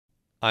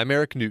I'm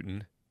Eric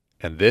Newton,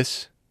 and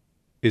this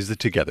is The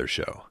Together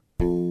Show.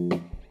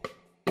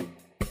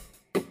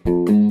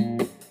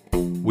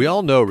 We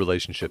all know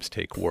relationships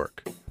take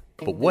work,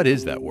 but what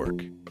is that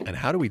work, and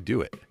how do we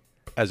do it?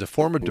 As a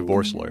former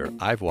divorce lawyer,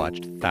 I've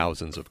watched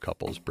thousands of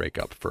couples break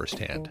up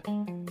firsthand.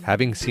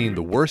 Having seen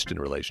the worst in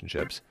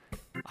relationships,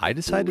 I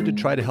decided to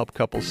try to help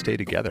couples stay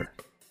together.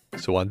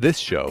 So on this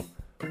show,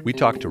 we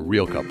talk to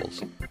real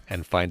couples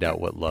and find out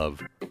what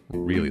love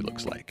really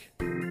looks like.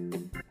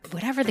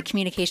 Whatever the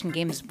communication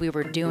games we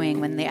were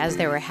doing as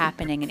they were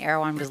happening, and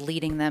Erwan was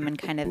leading them and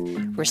kind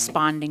of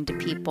responding to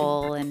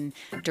people and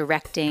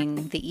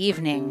directing the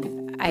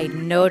evening, I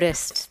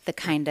noticed the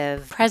kind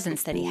of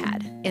presence that he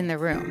had in the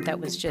room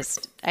that was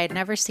just, I had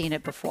never seen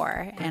it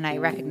before, and I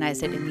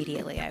recognized it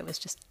immediately. I was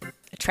just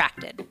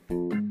attracted.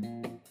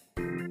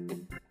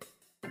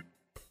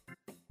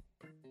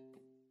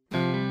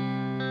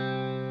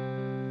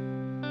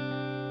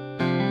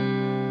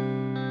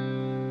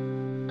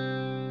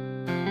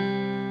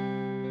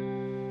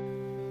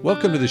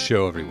 Welcome to the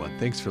show, everyone.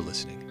 Thanks for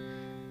listening.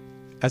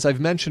 As I've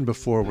mentioned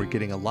before, we're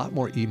getting a lot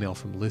more email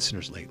from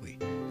listeners lately,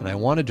 and I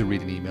wanted to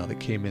read an email that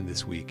came in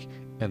this week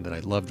and that I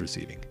loved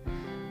receiving.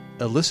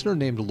 A listener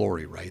named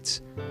Lori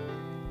writes,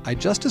 I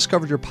just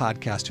discovered your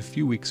podcast a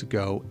few weeks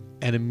ago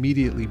and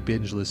immediately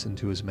binge listened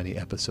to as many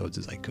episodes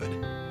as I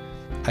could.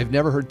 I've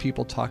never heard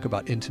people talk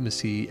about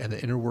intimacy and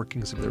the inner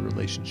workings of their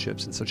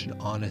relationships in such an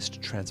honest,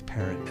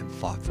 transparent, and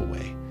thoughtful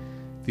way.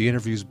 The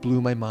interviews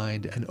blew my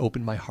mind and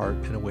opened my heart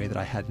in a way that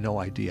I had no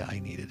idea I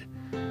needed.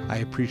 I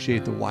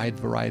appreciate the wide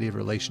variety of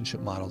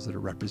relationship models that are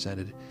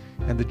represented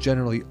and the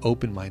generally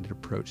open-minded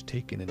approach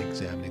taken in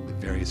examining the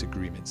various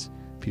agreements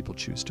people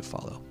choose to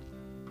follow.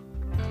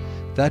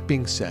 That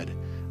being said,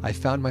 I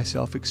found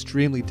myself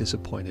extremely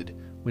disappointed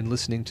when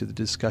listening to the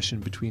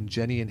discussion between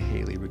Jenny and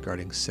Haley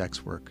regarding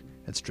sex work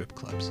at strip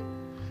clubs.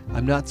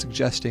 I'm not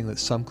suggesting that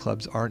some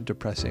clubs aren't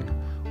depressing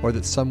or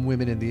that some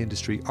women in the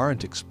industry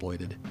aren't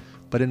exploited,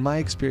 but in my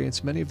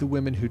experience, many of the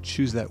women who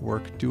choose that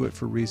work do it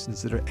for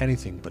reasons that are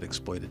anything but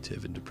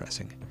exploitative and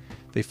depressing.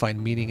 They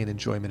find meaning and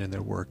enjoyment in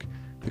their work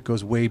that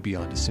goes way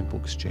beyond a simple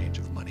exchange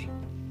of money.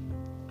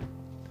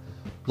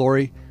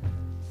 Lori,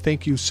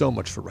 thank you so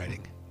much for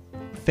writing.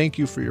 Thank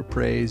you for your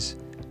praise,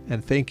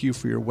 and thank you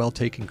for your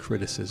well-taken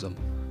criticism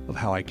of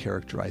how I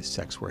characterized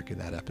sex work in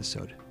that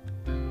episode.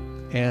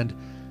 And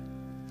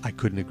I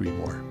couldn't agree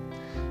more.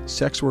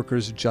 Sex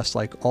workers, just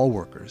like all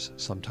workers,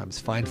 sometimes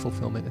find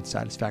fulfillment and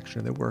satisfaction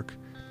in their work,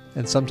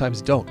 and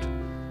sometimes don't.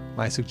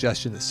 My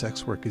suggestion that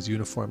sex work is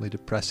uniformly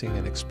depressing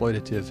and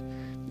exploitative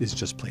is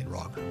just plain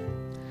wrong.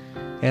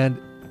 And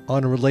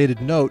on a related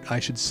note, I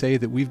should say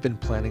that we've been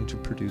planning to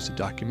produce a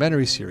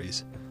documentary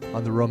series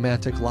on the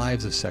romantic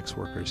lives of sex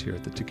workers here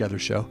at the Together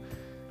Show,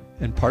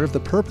 and part of the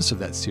purpose of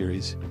that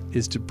series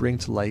is to bring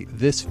to light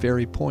this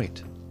very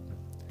point.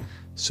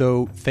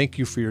 So thank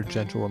you for your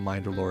gentle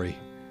reminder, Lori,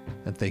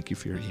 and thank you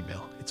for your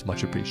email. It's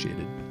much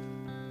appreciated.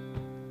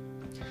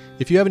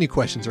 If you have any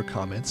questions or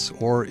comments,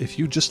 or if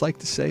you'd just like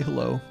to say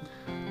hello,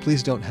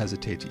 please don't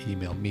hesitate to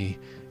email me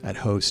at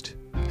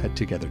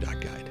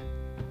host@together.guide.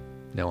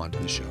 Now on to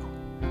the show.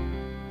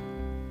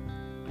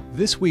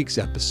 This week's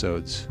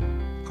episodes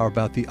are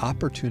about the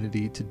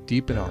opportunity to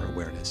deepen our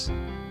awareness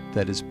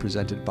that is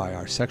presented by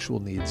our sexual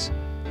needs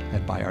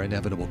and by our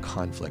inevitable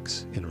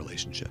conflicts in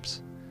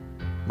relationships.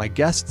 My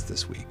guests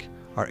this week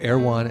are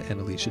Erwan and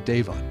Alicia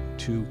Devon,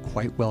 two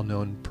quite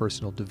well-known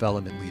personal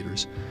development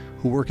leaders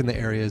who work in the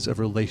areas of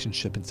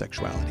relationship and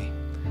sexuality.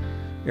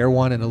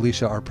 Erwan and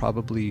Alicia are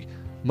probably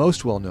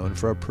most well-known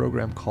for a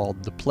program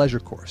called The Pleasure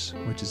Course,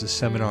 which is a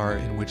seminar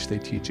in which they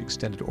teach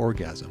extended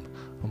orgasm,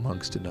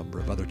 amongst a number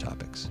of other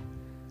topics.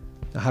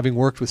 Now, having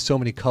worked with so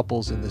many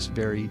couples in this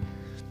very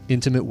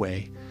intimate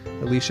way,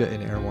 Alicia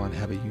and Erwan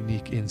have a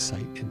unique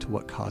insight into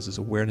what causes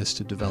awareness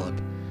to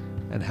develop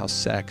and how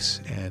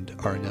sex and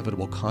our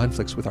inevitable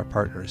conflicts with our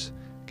partners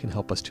can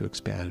help us to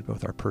expand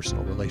both our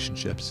personal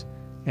relationships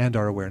and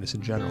our awareness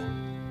in general.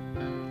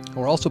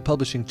 We're also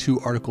publishing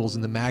 2 articles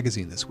in the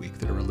magazine this week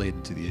that are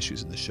related to the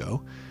issues in the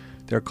show.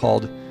 They're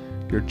called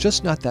You're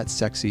Just Not That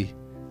Sexy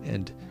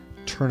and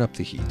Turn Up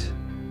the Heat.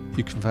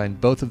 You can find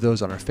both of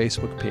those on our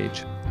Facebook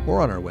page or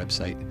on our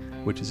website,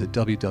 which is at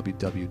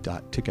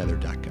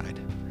www.together.guide.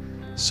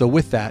 So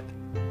with that,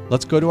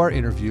 let's go to our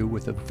interview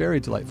with a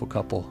very delightful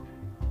couple,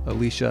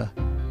 Alicia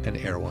and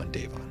Erwan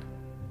Devon.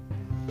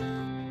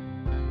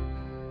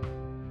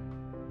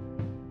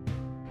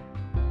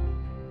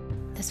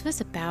 This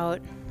was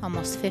about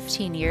almost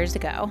 15 years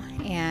ago,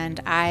 and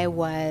I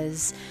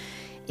was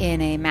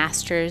in a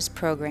master's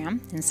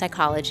program in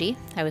psychology.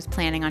 I was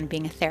planning on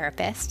being a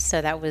therapist, so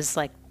that was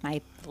like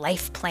my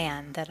life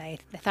plan that I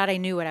thought I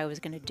knew what I was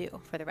going to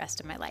do for the rest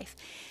of my life.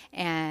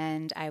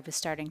 And I was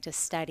starting to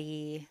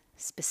study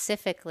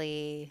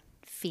specifically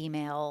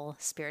female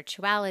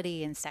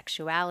spirituality and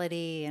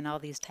sexuality and all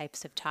these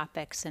types of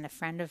topics. And a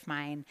friend of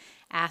mine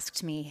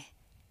asked me,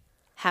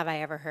 have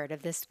I ever heard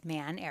of this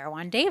man,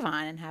 Erwan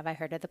Devon? And have I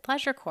heard of the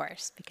Pleasure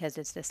Course? Because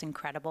it's this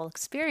incredible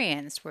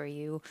experience where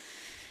you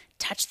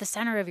touch the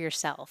center of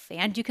yourself,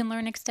 and you can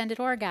learn extended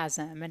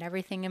orgasm and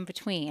everything in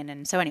between.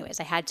 And so anyways,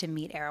 I had to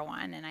meet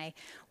Erwan, and I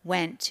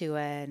went to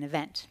an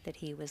event that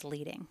he was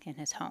leading in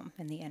his home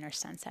in the Inner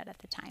Sunset at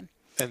the time.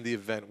 And the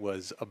event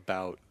was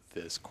about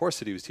this course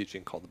that he was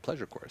teaching called the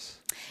Pleasure Course.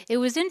 It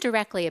was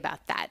indirectly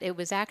about that. It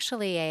was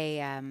actually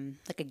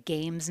like a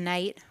games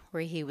night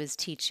where he was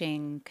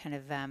teaching kind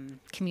of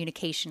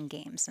communication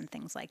games and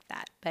things like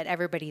that. But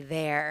everybody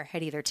there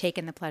had either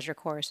taken the Pleasure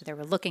Course or they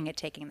were looking at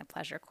taking the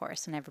Pleasure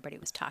Course, and everybody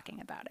was talking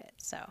about it.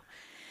 So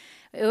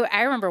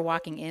I remember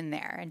walking in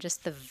there and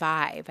just the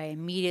vibe. I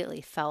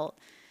immediately felt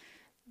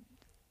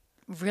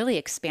really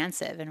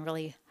expansive and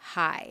really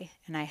high.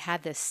 And I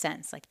had this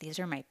sense like, these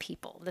are my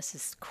people. This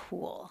is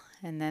cool.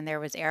 And then there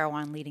was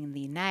Erwan leading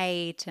the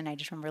night. And I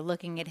just remember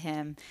looking at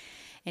him,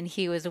 and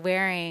he was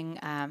wearing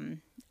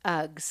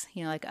Uggs,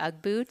 like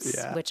Ugg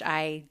boots, which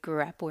I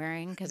grew up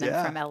wearing because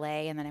I'm from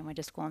LA. And then I went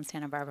to school in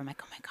Santa Barbara. I'm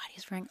like, oh my God,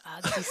 he's wearing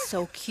Uggs. He's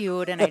so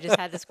cute. And I just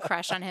had this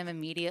crush on him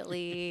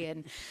immediately.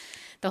 And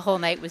the whole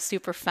night was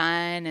super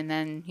fun. And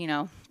then,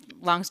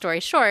 long story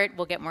short,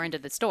 we'll get more into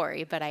the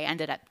story, but I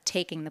ended up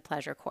taking the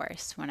Pleasure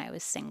Course when I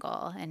was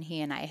single, and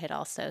he and I had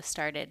also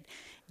started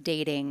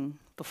dating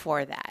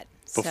before that.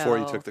 Before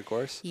you took the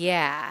course?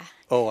 Yeah.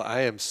 Oh,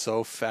 I am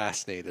so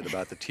fascinated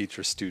about the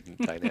teacher-student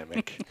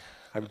dynamic.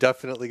 I'm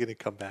definitely going to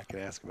come back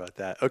and ask about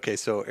that. Okay,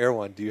 so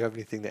Erwan, do you have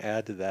anything to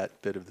add to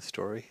that bit of the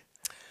story?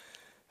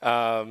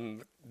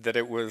 That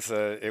it was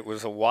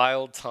a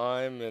wild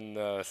time in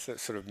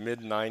sort of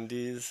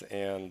mid-90s,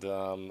 and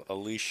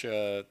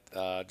Alicia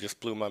just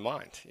blew my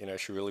mind.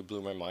 She really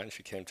blew my mind.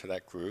 She came to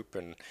that group,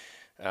 and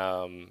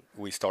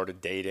we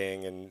started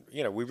dating, and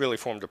we really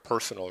formed a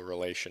personal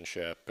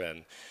relationship,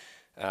 and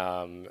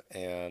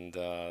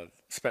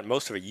spent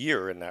most of a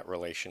year in that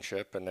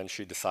relationship. And then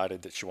she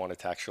decided that she wanted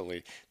to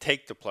actually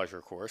take the Pleasure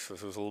Course,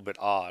 which was a little bit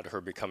odd,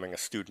 her becoming a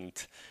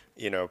student,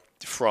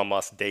 from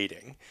us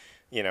dating.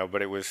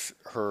 But it was,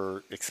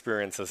 her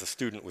experience as a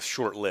student was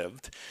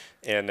short-lived,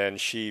 and then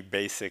she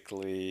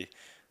basically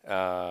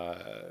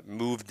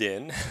moved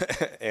in,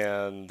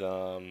 and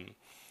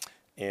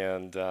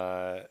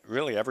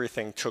really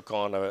everything took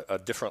on a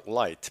different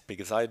light,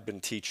 because I had been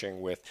teaching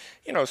with,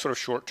 sort of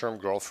short-term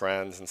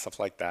girlfriends and stuff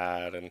like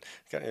that, and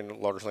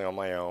largely on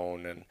my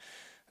own.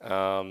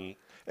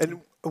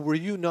 And were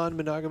you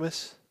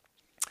non-monogamous?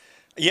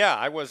 Yeah,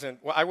 I wasn't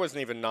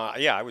even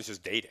I was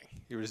just dating.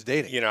 You were just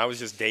dating. I was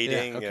just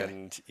dating, okay.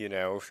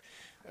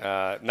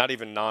 And not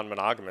even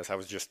non-monogamous. I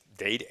was just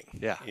dating.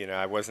 Yeah.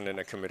 I wasn't in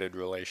a committed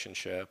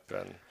relationship,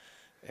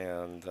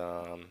 and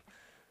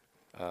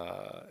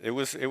it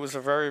was a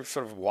very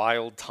sort of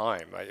wild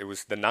time. It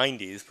was the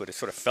 90s, but it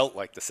sort of felt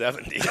like the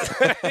 70s.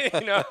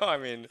 I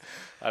mean,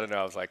 I don't know.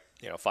 I was like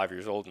 5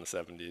 years old in the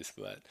 70s,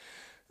 but.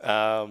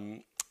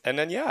 And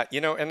then,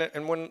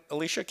 and when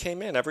Alicia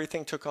came in,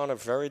 everything took on a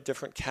very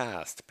different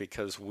cast,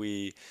 because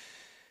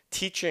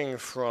teaching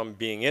from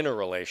being in a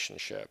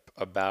relationship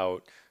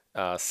about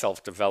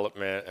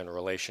self-development and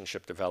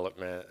relationship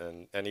development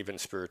and even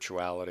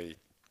spirituality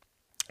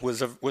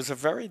was a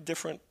very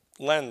different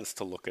lens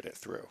to look at it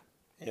through.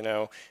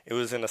 It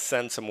was, in a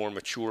sense, a more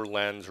mature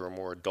lens, or a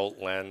more adult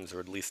lens, or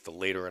at least a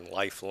later in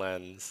life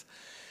lens.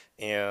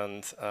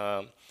 And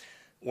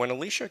when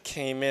Alicia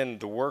came in,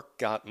 the work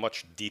got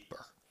much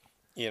deeper.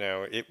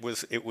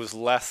 It was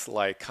less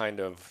like kind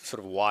of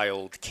sort of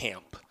wild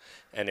camp,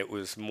 and it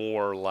was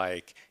more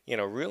like,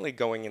 really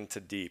going into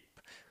deep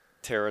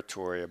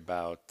territory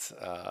about,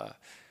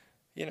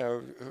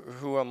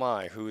 who am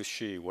I? Who is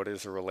she? What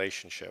is a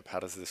relationship? How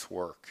does this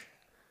work?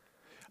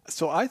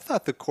 So I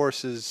thought the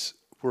courses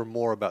were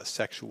more about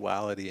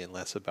sexuality and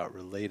less about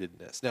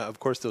relatedness. Now, of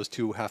course, those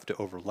two have to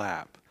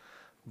overlap,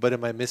 but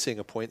am I missing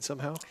a point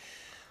somehow?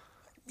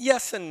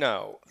 Yes and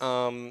no.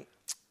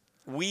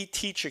 We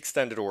teach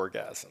extended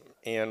orgasm,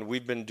 and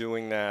we've been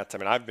doing that. I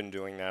mean, I've been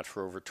doing that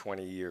for over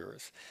 20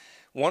 years.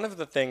 One of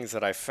the things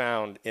that I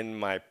found in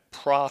my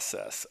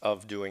process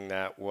of doing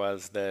that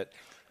was that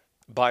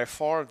by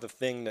far the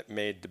thing that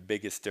made the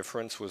biggest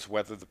difference was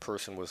whether the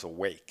person was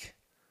awake.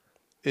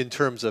 In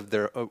terms of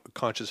their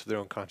conscious of their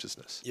own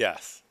consciousness.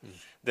 Yes.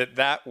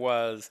 That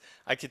was,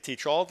 I could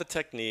teach all the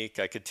technique,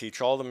 I could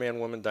teach all the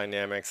man-woman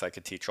dynamics, I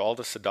could teach all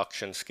the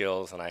seduction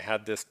skills, and I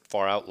had this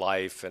far-out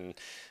life, and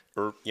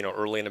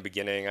early in the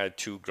beginning, I had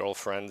 2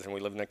 girlfriends, and we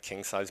lived in a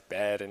king-size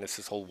bed, and it's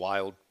this whole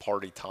wild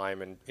party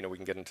time, and, we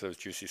can get into those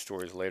juicy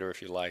stories later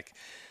if you like.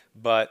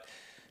 But,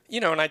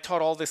 and I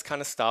taught all this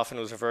kind of stuff, and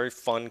it was a very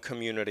fun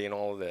community and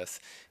all of this.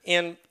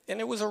 And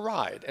it was a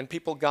ride, and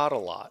people got a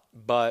lot.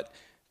 But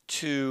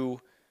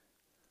to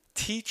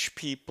teach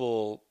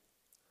people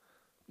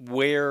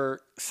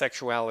where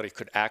sexuality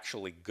could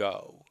actually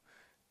go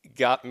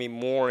got me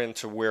more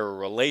into where a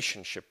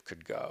relationship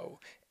could go,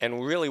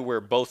 and really where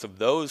both of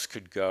those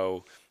could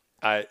go.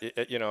 I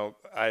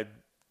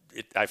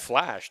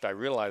flashed. I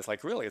realized,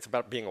 like, really, it's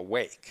about being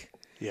awake.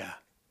 Yeah.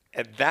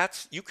 And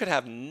you could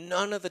have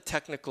none of the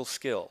technical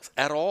skills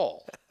at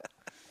all.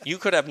 You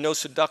could have no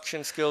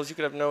seduction skills. You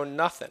could have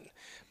nothing.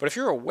 But if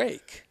you're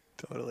awake,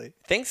 totally,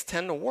 things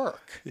tend to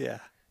work. Yeah.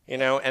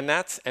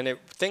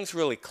 things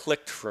really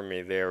clicked for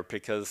me there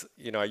because,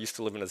 I used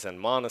to live in a Zen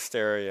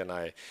monastery, and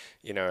I,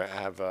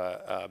 have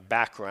a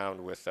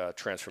background with a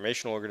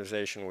transformational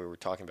organization we were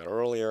talking about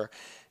earlier.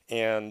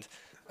 And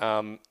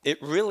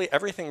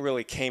everything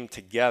really came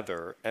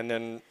together, and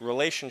then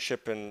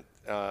relationship and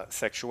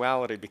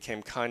sexuality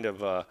became kind of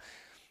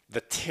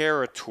the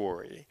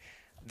territory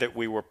that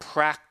we were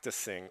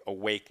practicing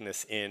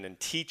awakeness in and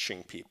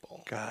teaching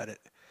people. Got it.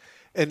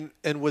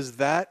 And was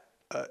that,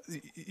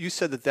 you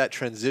said that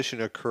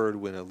transition occurred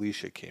when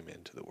Alicia came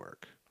into the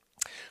work.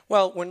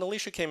 Well, when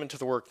Alicia came into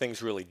the work,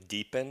 things really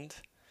deepened,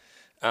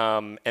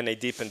 and they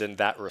deepened in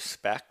that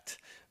respect.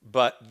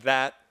 But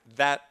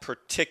that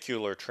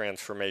particular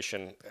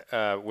transformation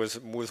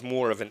was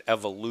more of an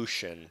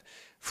evolution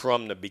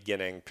from the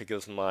beginning,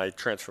 because my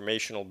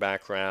transformational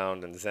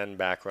background and Zen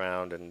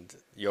background and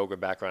yoga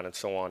background and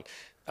so on,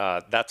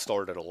 that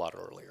started a lot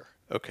earlier.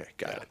 Okay,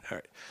 got it. All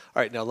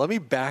right. Now let me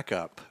back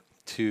up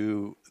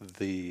to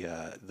the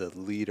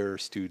leader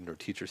student or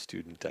teacher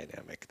student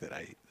dynamic that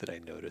I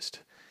noticed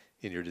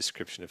in your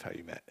description of how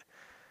you met.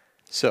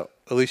 So,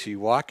 Alicia, you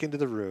walk into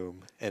the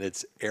room and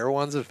it's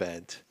Erwan's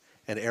event,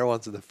 and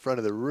Erwan's in the front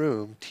of the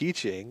room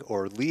teaching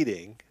or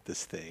leading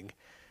this thing.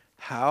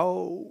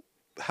 How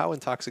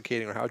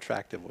intoxicating or how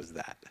attractive was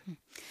that?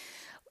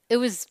 It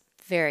was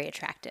very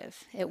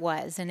attractive. It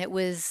was. And it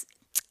was,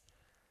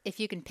 if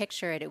you can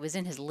picture it, it was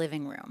in his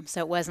living room. So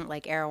it wasn't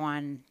like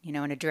Erwan, in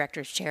a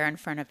director's chair in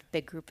front of a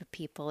big group of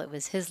people. It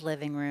was his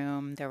living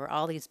room. There were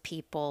all these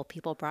people.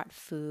 People brought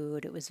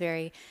food. It was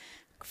very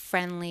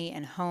friendly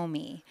and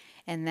homey.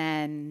 And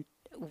then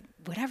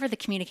whatever the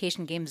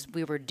communication games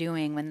we were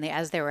doing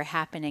as they were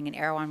happening, and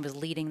Erwan was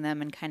leading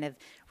them and kind of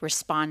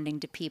responding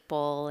to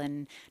people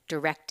and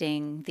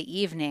directing the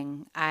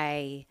evening,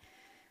 I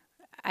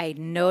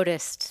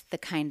noticed the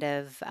kind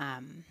of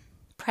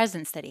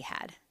presence that he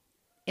had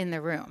in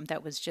the room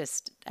that was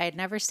just, I had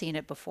never seen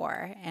it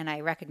before, and I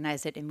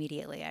recognized it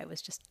immediately. I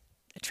was just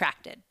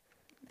attracted.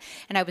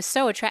 And I was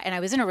so attracted, and I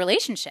was in a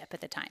relationship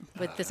at the time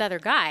with this other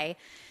guy,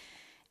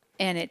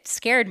 and it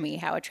scared me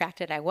how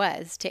attracted I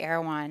was to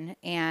Erwan.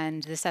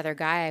 And this other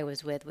guy I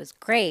was with was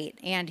great,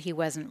 and he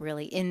wasn't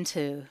really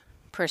into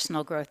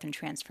personal growth and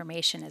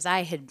transformation as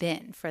I had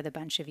been for the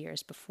bunch of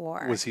years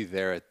before. Was he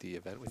there at the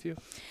event with you?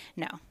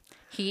 No.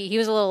 He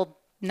was a little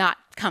not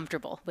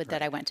comfortable with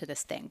that I went to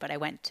this thing, but I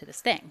went to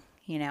this thing,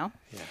 Yeah.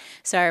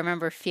 So I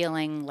remember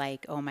feeling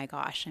like, oh my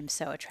gosh, I'm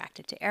so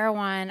attracted to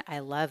Erwan. I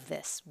love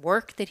this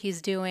work that he's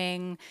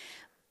doing,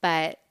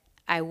 but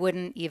I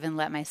wouldn't even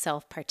let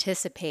myself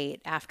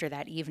participate after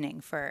that evening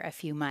for a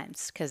few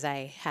months because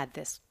I had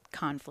this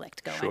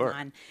conflict going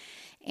on.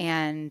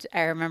 And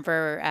I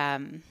remember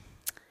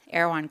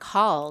Erwan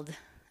called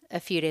a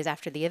few days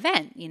after the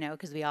event,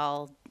 because we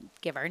all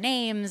give our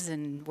names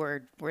and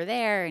we're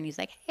there. And he's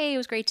like, hey, it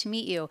was great to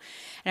meet you.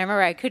 And I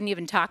remember I couldn't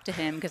even talk to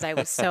him because I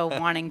was so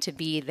wanting to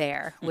be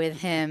there with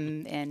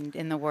him and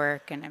in the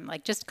work. And I'm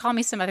like, just call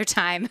me some other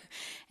time.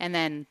 And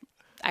then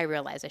I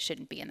realized I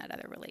shouldn't be in that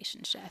other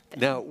relationship.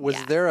 And now,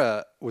 was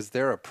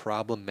there a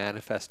problem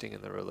manifesting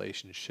in the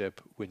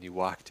relationship when you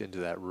walked into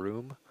that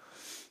room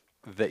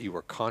that you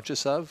were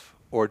conscious of,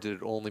 or did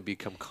it only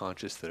become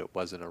conscious that it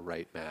wasn't a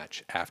right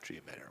match after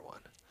you met Erwan?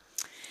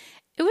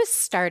 It was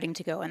starting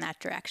to go in that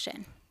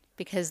direction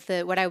because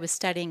what I was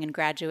studying in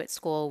graduate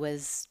school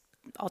was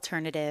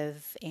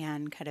alternative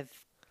and kind of,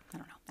 I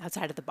don't know,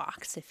 outside of the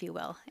box, if you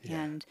will.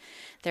 Yeah. And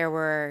there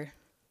were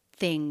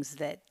things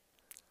that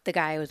the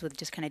guy I was with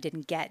just kind of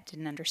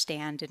didn't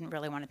understand, didn't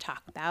really want to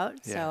talk about.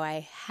 Yeah. So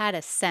I had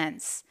a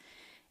sense,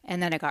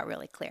 and then it got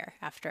really clear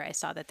after I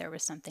saw that there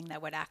was something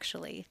that would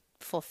actually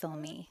fulfill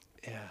me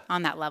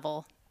on that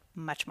level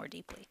much more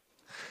deeply.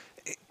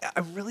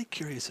 I'm really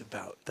curious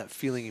about that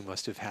feeling you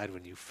must have had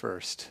when you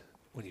first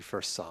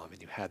saw him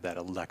and you had that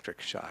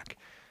electric shock.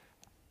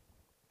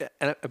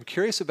 And I'm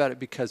curious about it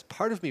because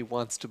part of me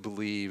wants to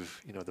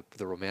believe,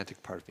 the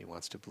romantic part of me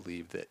wants to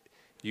believe that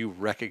you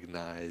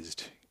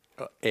recognized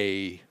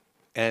an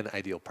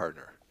ideal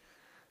partner,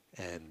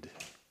 and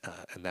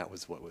that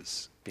was what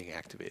was being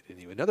activated in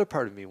you. Another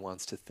part of me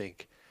wants to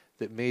think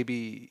that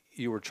maybe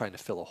you were trying to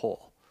fill a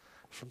hole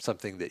from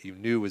something that you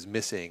knew was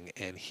missing,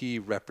 and he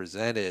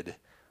represented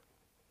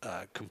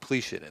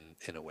completion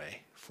in a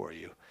way for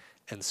you,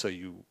 and so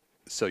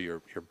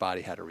your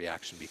body had a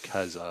reaction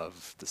because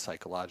of the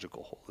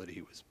psychological hole that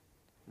he was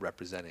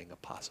representing a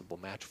possible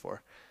match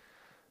for.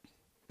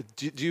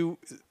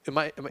 Am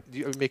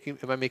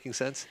I making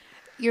sense?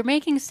 You're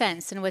making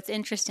sense, and what's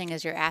interesting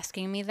is you're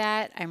asking me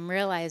that. I'm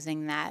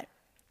realizing that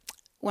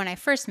when I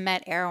first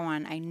met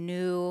Erwan, I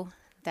knew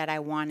that I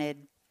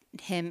wanted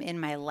him in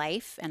my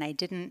life, and I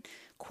didn't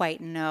quite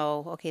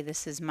know, okay,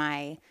 this is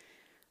my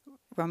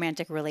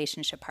romantic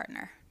relationship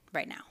partner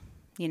right now.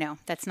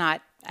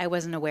 I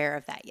wasn't aware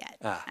of that yet.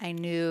 I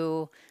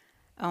knew,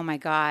 oh my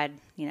God,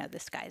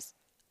 this guy's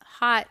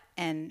hot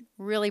and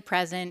really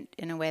present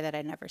in a way that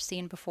I'd never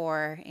seen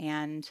before,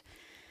 and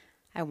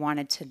I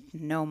wanted to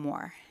know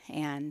more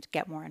and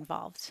get more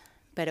involved.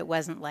 But it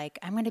wasn't like,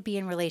 I'm going to be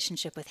in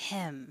relationship with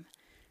him,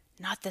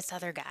 not this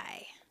other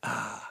guy.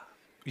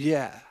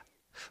 Yeah.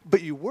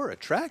 But you were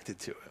attracted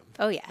to him.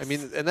 Oh, yes. I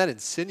mean, and that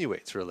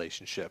insinuates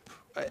relationship,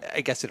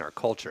 I guess in our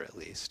culture at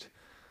least.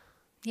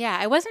 Yeah,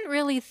 I wasn't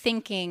really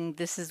thinking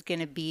this is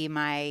going to be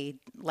my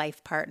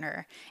life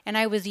partner. And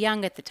I was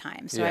young at the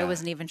time, so I Yeah.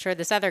 wasn't even sure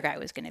this other guy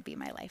was going to be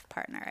my life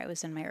partner. I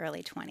was in my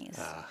early 20s.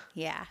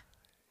 Yeah.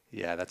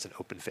 Yeah, that's an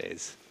open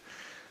phase.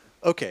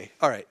 Okay,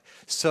 all right.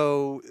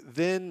 So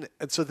then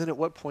at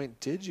what point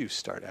did you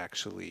start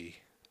actually?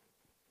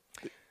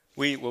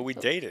 We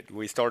dated.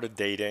 We started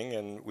dating,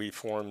 and we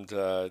formed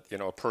a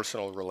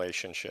personal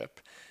relationship.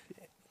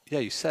 Yeah,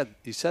 you said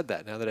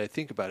that now that I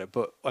think about it,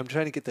 but I'm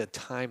trying to get the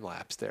time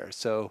lapse there.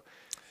 So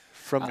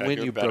from when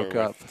You're you better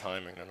broke with up.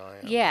 timing than I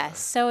am. Yeah,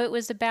 so it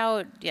was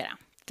about,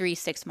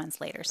 3-6 months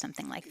later,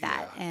 something like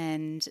that. Yeah.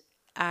 And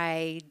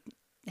I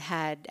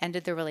had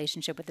ended the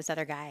relationship with this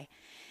other guy.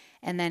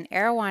 And then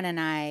Erwan and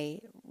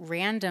I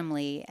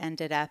randomly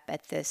ended up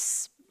at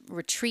this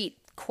retreat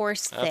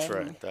course That's thing.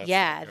 right, that's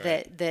yeah,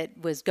 right. that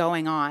was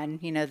going on,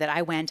 that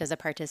I went as a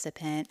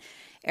participant.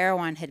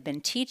 Erwan had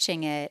been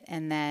teaching it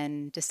and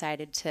then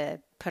decided to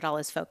put all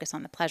his focus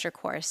on the pleasure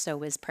course, so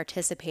was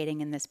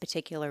participating in this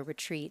particular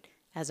retreat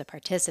as a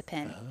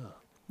participant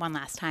one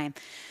last time.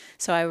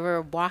 So I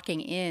were walking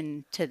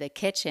into the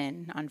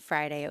kitchen on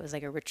Friday. It was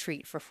like a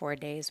retreat for 4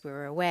 days. We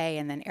were away,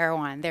 and then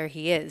Erwan, there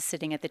he is,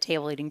 sitting at the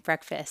table eating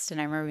breakfast. And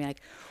I remember being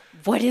like,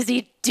 what is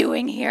he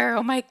doing here?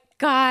 Oh my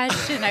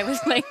gosh. And I was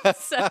like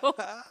so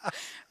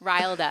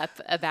riled up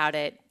about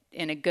it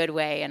in a good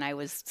way. And I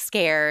was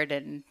scared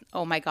and,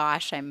 oh my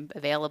gosh, I'm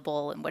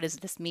available. And what does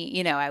this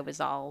mean? I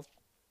was all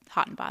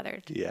hot and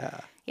bothered. Yeah.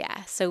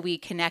 Yeah. So we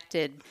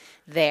connected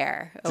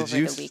there over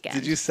the weekend.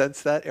 Did you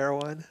sense that,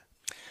 Erwan?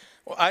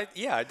 Well, I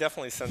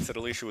definitely sensed that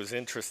Alicia was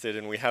interested,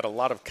 and we had a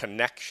lot of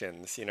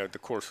connections. The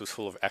course was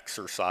full of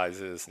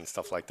exercises and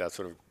stuff like that,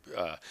 sort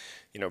of,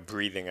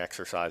 breathing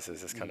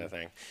exercises, this kind of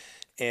thing.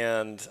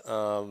 And,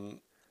 and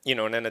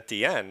then at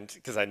the end,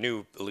 because I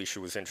knew Alicia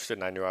was interested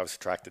and I knew I was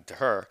attracted to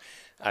her,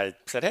 I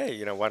said,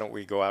 hey, why don't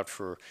we go out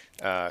for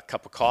a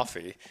cup of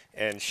coffee?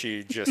 And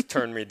she just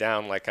turned me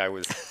down like I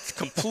was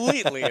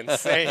completely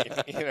insane,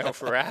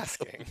 for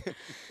asking.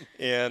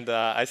 And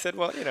I said,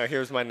 well,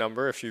 here's my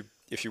number. If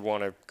you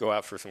want to go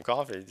out for some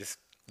coffee, just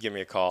give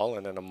me a call.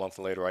 And then a month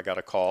later, I got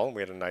a call, and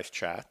we had a nice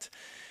chat.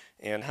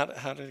 And how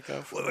did it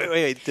go?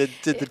 Wait. Did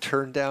the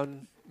turn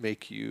down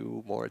make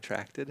you more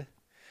attracted?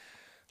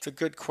 It's a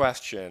good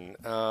question.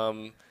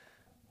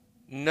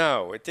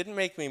 No, it didn't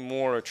make me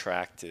more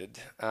attracted.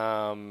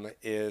 To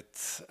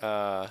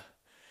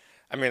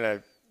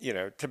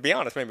be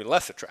honest, made me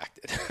less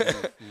attracted.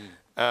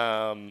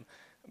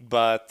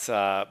 But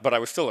I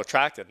was still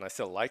attracted, and I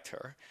still liked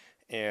her.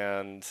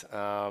 And,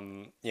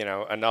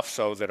 enough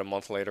so that a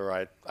month later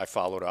I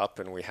followed up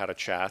and we had a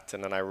chat.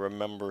 And then I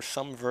remember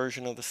some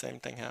version of the same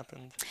thing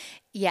happened.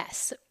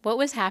 Yes. What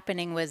was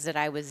happening was that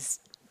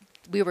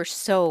we were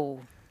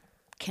so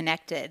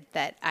connected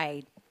that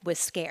I was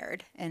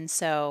scared. And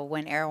so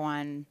when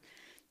Erwan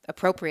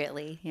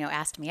appropriately,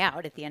 asked me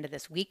out at the end of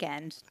this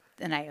weekend,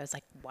 and I was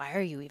like, why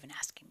are you even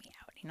asking me out?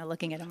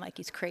 Looking at him like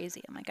he's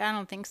crazy. I'm like, I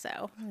don't think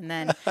so. And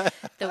then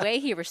the way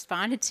he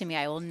responded to me,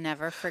 I will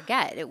never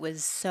forget. It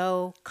was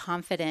so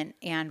confident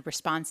and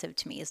responsive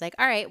to me. He's like,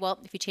 all right, well,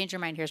 if you change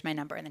your mind, here's my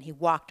number. And then he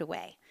walked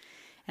away.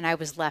 And I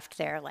was left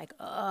there like,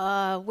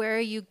 where are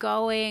you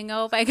going?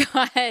 Oh my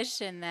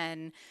gosh. And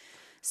then,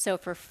 so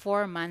for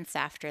 4 months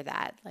after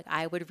that, like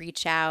I would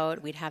reach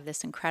out, we'd have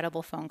this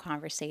incredible phone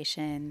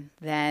conversation.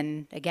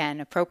 Then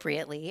again,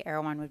 appropriately,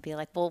 Erwan would be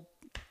like, well,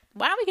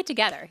 why don't we get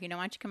together? Why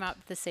don't you come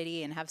out to the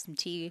city and have some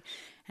tea?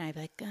 And I'd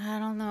be like, I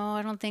don't know.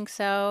 I don't think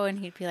so. And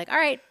he'd be like, all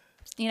right,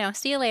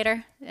 see you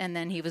later. And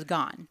then he was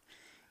gone.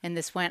 And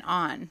this went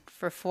on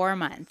for 4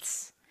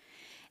 months.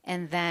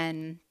 And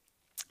then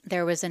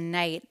there was a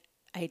night,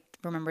 I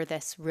remember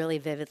this really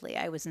vividly.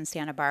 I was in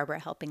Santa Barbara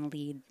helping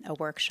lead a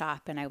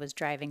workshop, and I was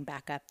driving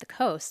back up the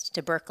coast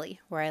to Berkeley,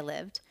 where I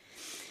lived.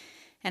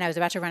 And I was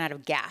about to run out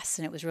of gas,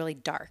 and it was really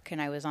dark.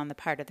 And I was on the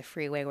part of the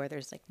freeway where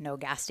there's like no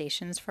gas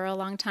stations for a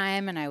long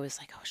time. And I was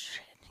like, oh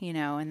shit,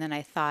 and then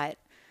I thought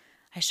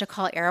I should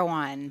call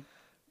Erwan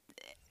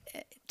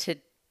to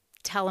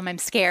tell him I'm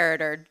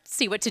scared or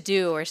see what to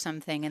do or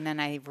something. And then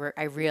I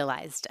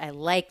realized I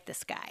like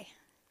this guy.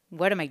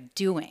 What am I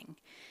doing?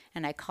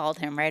 And I called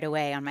him right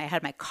away I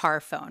had my car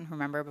phone.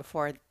 Remember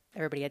before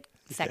everybody had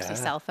sexy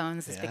cell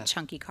phones, this big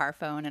chunky car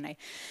phone. And I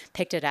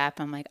picked it up.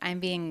 I'm like, I'm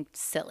being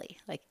silly.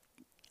 Like,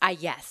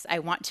 yes, I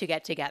want to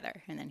get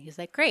together. And then he's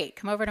like, great,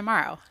 come over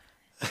tomorrow.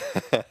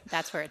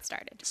 That's where it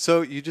started.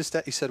 So you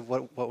said,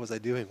 what was I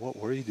doing? What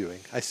were you doing?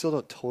 I still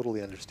don't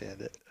totally understand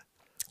it.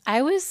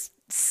 I was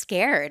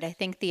scared. I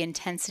think the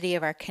intensity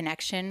of our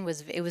connection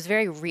was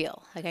very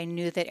real. Like I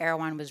knew that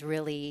Erwan was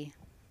really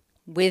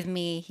with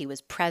me. He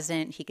was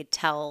present. He could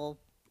tell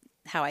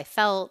how I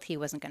felt. He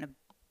wasn't going to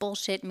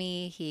bullshit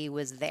me. He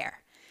was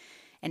there.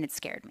 And it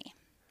scared me.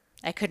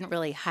 I couldn't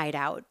really hide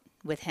out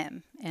with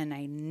him, and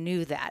I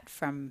knew that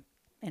from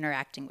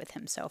interacting with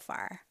him so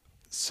far.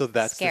 So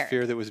that's Scared. The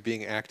fear that was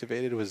being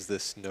activated, was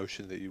this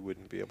notion that you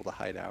wouldn't be able to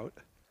hide out?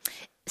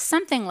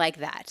 Something like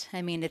that.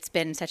 I mean, it's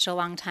been such a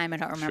long time, I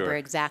don't remember Sure.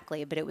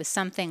 exactly, but it was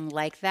something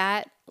like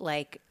that,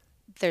 like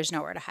there's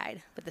nowhere to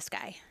hide but the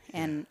sky.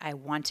 And I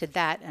wanted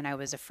that, and I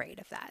was afraid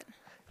of that.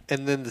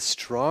 And then the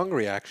strong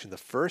reaction the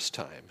first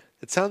time,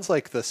 it sounds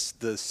like the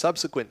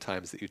subsequent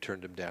times that you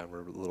turned him down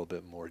were a little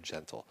bit more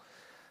gentle.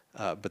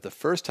 But the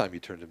first time you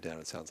turned him down,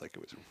 it sounds like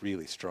it was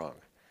really strong.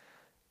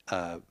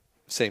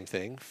 Same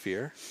thing,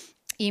 fear?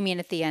 You mean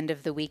at the end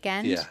of the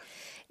weekend? Yeah.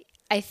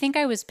 I think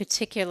I was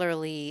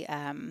particularly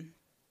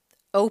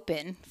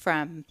open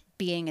from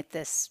being at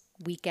this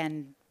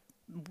weekend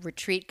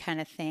retreat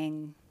kind of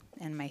thing,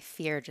 and my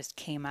fear just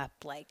came up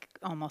like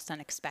almost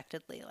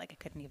unexpectedly, like I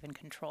couldn't even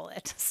control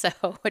it. So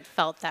it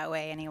felt that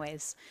way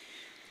anyways.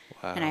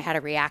 Wow. And I had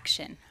a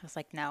reaction. I was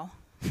like, no,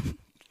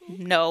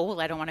 no,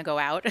 I don't want to go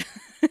out,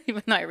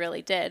 even though I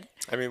really did.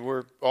 I mean,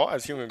 we're all,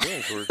 as human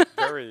beings, we're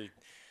very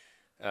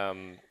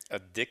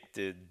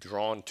addicted,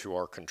 drawn to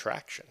our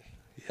contraction.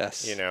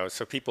 Yes. You know,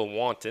 so people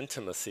want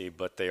intimacy,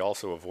 but they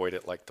also avoid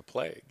it like the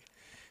plague.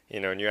 You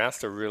know, and you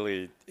asked a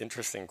really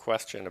interesting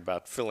question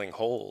about filling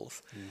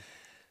holes.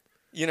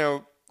 You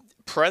know,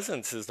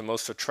 presence is the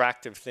most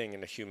attractive thing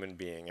in a human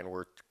being, and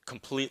we're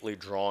completely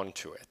drawn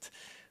to it.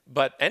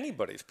 But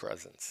anybody's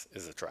presence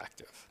is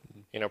attractive.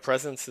 You know,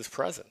 presence is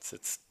presence.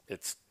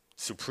 It's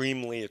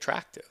supremely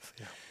attractive.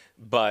 Yeah.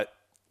 But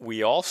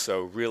we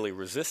also really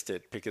resist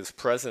it because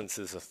presence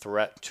is a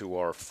threat to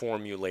our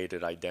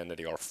formulated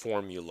identity, our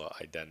formula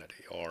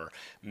identity, our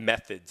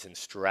methods and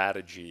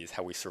strategies,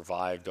 how we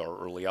survived our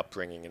early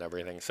upbringing and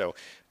everything. So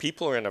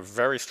people are in a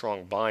very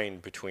strong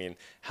bind between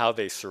how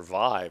they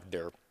survived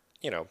their,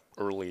 you know,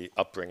 early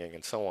upbringing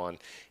and so on,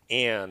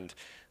 and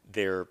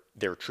their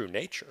true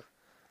nature.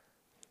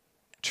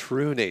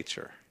 True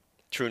nature.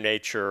 True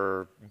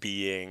nature,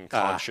 being,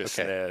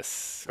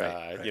 consciousness,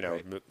 okay. Right, you know,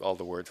 right. all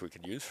the words we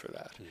could use for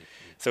that.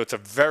 So it's a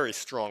very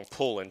strong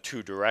pull in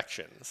two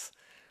directions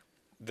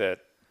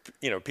that,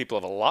 you know, people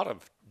have a lot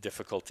of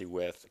difficulty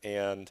with.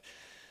 And,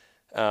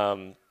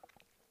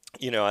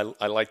 you know,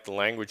 I like the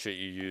language that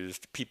you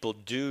used. People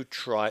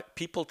try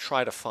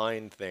to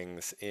find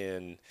things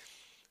in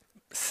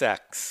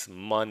sex,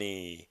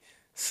 money,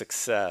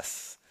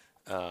 success,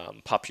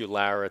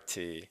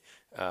 popularity,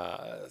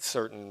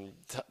 certain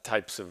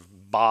types of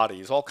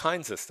bodies, all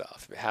kinds of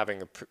stuff,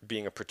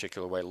 being a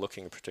particular way,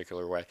 looking a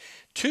particular way,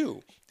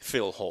 to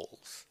fill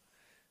holes.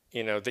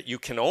 You know, that you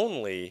can't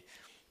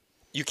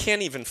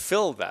even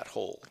fill that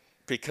hole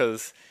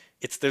because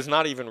there's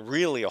not even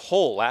really a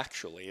hole,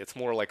 actually. It's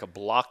more like a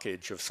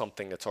blockage of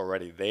something that's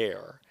already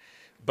there.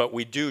 But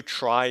we do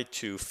try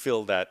to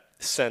fill that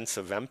sense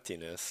of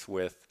emptiness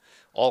with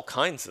all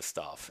kinds of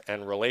stuff,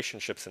 and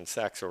relationships and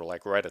sex are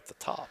like right at the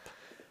top.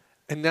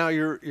 And now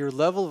your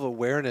level of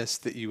awareness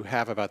that you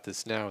have about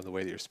this now and the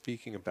way that you're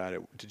speaking about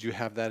it, did you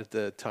have that at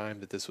the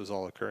time that this was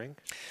all occurring?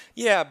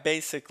 Yeah,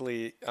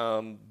 basically,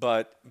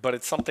 but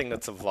it's something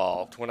that's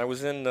evolved. When I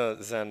was in the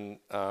Zen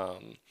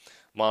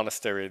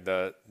monastery,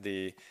 that's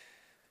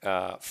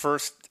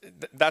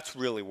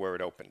really where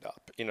it opened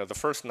up. You know, the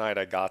first night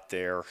I got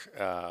there,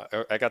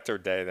 I got there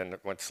a day, then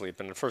went to sleep,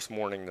 and the first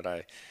morning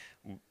that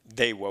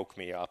they woke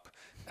me up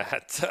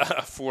at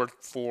 4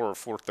 or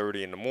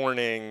 4:30 in the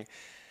morning,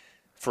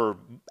 for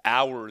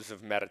hours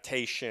of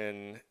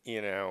meditation,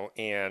 you know,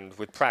 and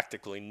with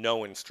practically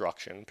no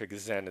instruction,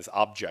 because Zen is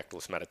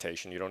objectless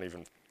meditation. You don't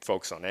even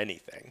focus on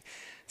anything.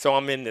 So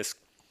I'm in this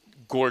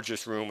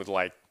gorgeous room with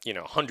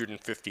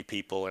 150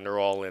 people, and they're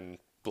all in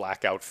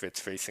black outfits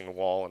facing the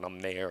wall, and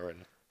I'm there,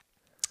 and,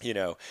 you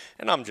know,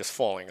 and I'm just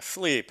falling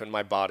asleep, and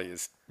my body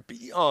is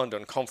beyond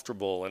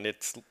uncomfortable, and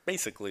it's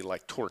basically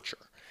like torture,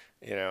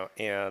 you know,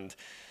 and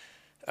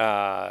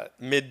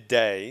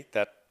midday,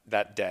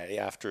 that day,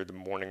 after the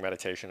morning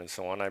meditation and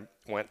so on, I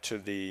went to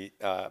the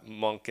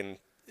monk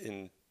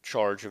in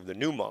charge of the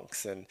new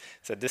monks and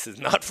said, "This is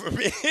not for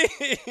me,"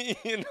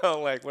 you know,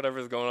 like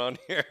whatever's going on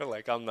here,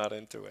 like I'm not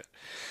into it.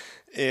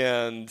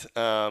 And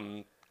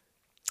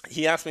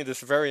he asked me this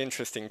very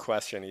interesting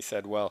question. He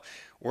said, "Well,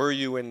 were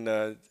you in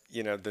the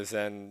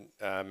Zen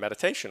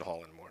meditation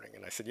hall in the morning?"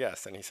 And I said,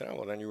 "Yes." And he said, "Oh,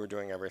 well, then you were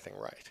doing everything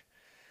right."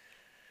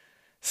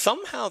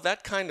 Somehow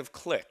that kind of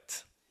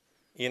clicked,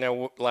 you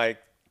know,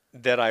 like,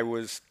 that I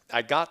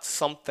got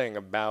something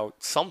about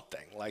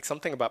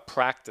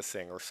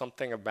practicing, or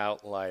something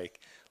about like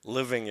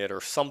living it,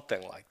 or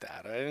something like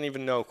that. I didn't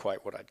even know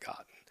quite what I'd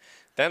gotten.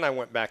 Then I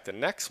went back the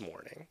next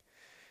morning,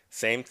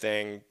 same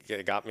thing,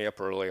 it got me up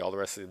early, all the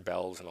rest of the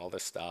bells and all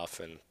this stuff,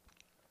 and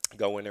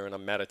go in there and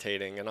I'm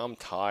meditating and I'm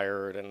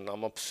tired and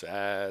I'm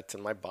upset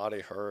and my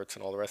body hurts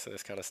and all the rest of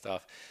this kind of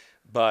stuff.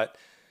 But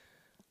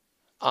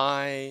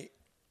I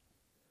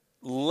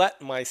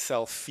let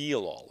myself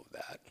feel all of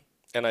that.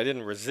 And I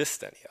didn't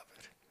resist any of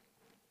it.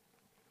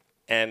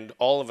 And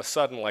all of a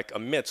sudden, like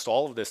amidst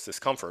all of this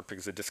discomfort,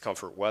 because the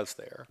discomfort was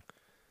there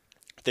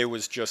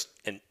was just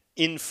an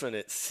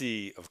infinite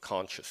sea of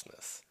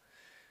consciousness,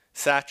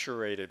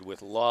 saturated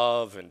with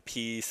love and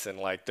peace and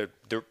like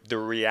the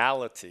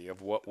reality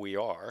of what we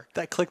are.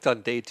 That clicked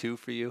on day 2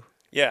 for you?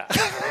 Yeah.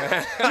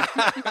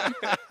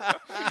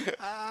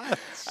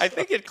 I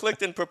think it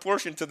clicked in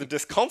proportion to the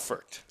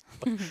discomfort.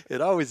 It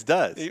always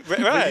does. Right,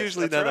 We're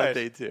usually that's not on right.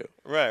 day 2.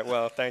 Right.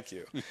 Well, thank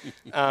you.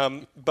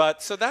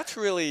 But so that's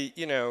really,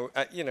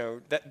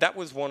 that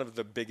was one of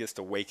the biggest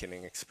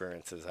awakening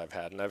experiences I've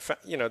had. And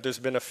there's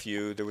been a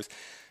few. There was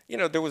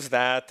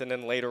that, and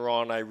then later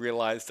on I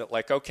realized that,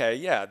 like, okay,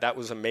 yeah, that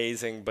was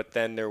amazing. But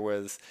then there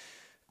was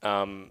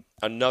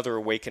another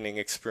awakening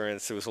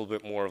experience. It was a little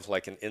bit more of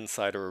like an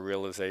insight or a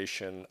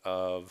realization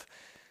of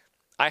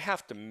I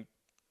have to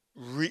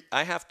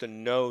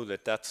know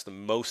that that's the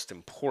most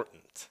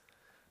important.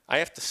 I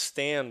have to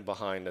stand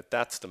behind that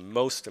that's the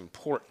most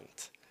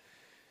important.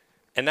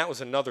 And that was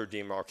another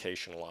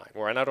demarcation line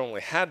where I not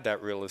only had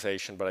that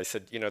realization, but I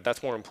said,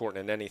 that's more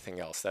important than anything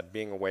else. That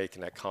being awake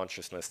and that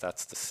consciousness,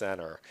 that's the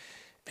center.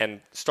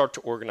 And start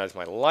to organize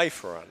my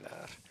life around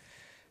that.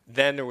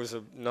 Then there was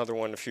another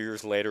one a few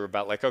years later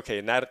about like, okay,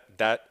 and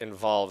that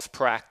involves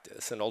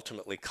practice and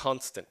ultimately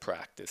constant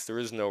practice. There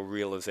is no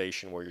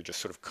realization where you're just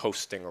sort of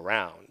coasting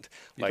around.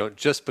 You don't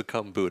just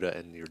become Buddha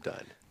and you're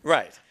done.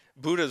 Right.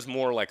 Buddha is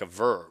more like a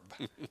verb.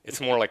 It's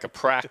more like a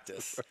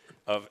practice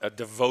of a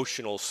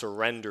devotional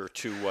surrender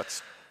to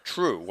what's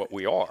true, what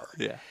we are.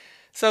 Yeah.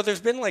 So there's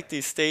been like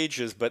these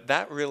stages, but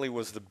that really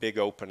was the big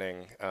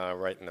opening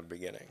right in the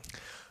beginning.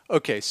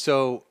 Okay,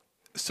 so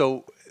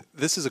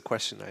this is a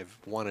question I've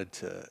wanted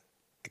to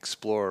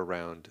explore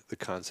around the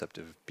concept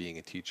of being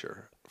a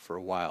teacher for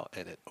a while,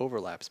 and it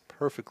overlaps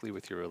perfectly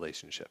with your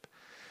relationship.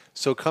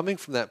 So coming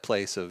from that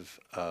place of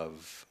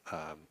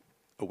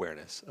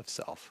awareness of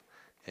self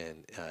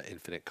and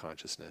infinite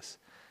consciousness,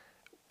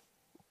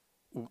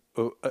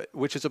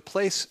 which is a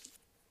place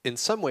in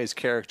some ways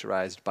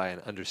characterized by an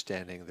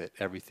understanding that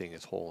everything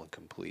is whole and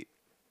complete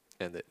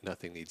and that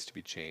nothing needs to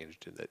be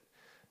changed and that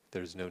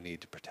there's no need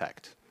to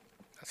protect.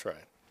 That's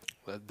right.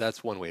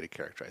 That's one way to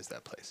characterize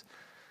that place.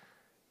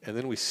 And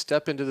then we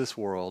step into this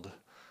world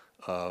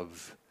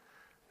of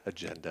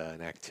agenda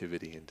and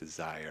activity and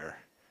desire,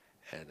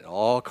 and it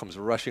all comes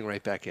rushing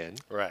right back in.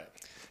 Right.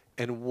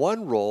 And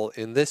one role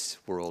in this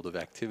world of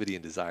activity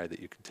and desire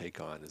that you can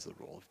take on is the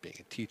role of being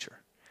a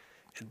teacher.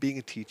 And being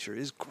a teacher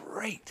is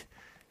great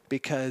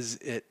because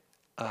it's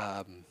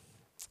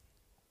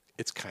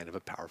kind of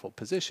a powerful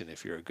position.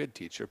 If you're a good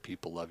teacher,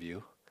 people love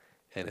you,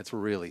 and it's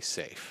really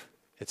safe.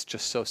 It's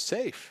just so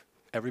safe.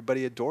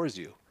 Everybody adores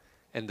you,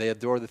 and they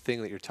adore the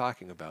thing that you're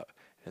talking about.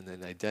 And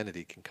then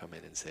identity can come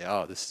in and say,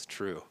 oh, this is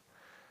true.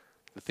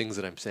 The things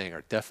that I'm saying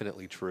are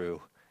definitely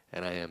true,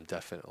 and I am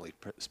definitely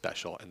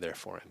special, and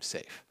therefore I'm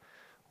safe.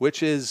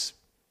 Which is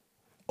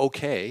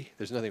okay.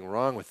 There's nothing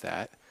wrong with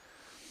that.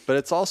 But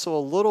it's also a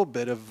little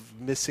bit of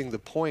missing the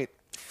point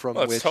from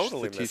which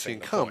totally the teaching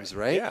the comes,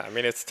 point. right? Yeah, I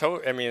mean, it's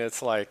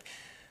like,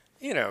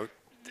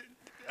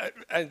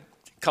 a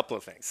couple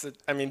of things.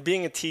 I mean,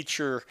 being a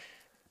teacher,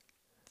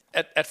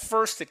 at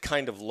first it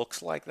kind of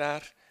looks like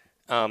that.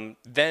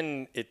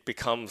 Then it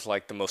becomes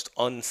like the most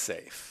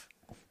unsafe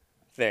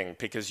thing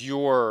because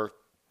you're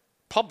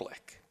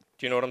public.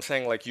 Do you know what I'm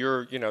saying? Like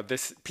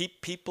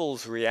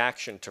people's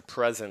reaction to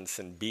presence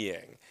and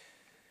being,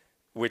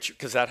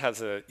 because that has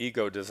an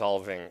ego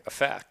dissolving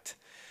effect.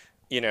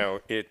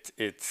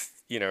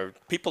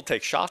 People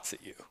take shots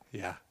at you.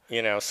 Yeah.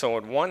 So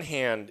on one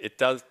hand, it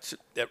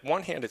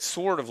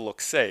sort of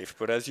looks safe,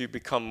 but as you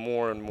become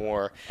more and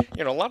more,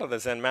 a lot of the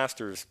Zen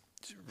masters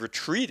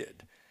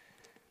retreated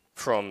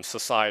from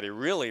society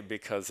really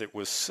because it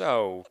was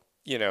so,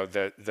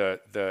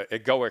 the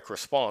egoic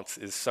response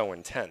is so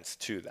intense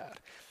to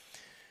that.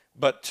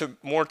 But to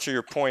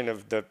your point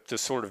of the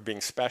sort of being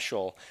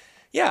special,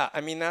 yeah, I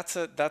mean that's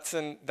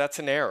an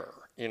error.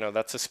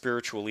 That's a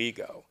spiritual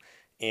ego,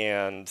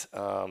 and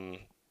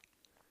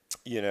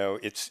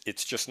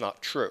it's just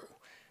not true.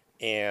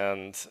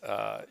 And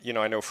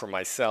I know for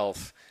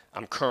myself,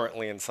 I'm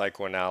currently in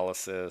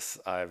psychoanalysis.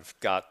 I've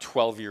got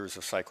 12 years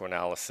of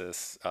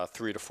psychoanalysis,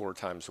 3 to 4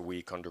 times a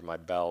week under my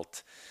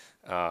belt.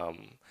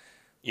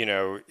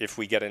 If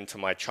we get into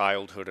my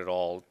childhood at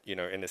all,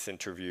 in this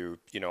interview,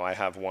 I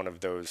have one of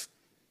those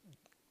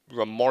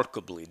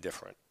remarkably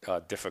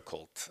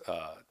difficult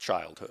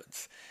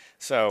childhoods.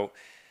 So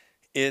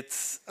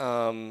it's,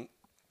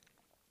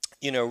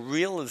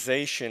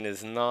 realization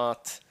is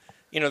not,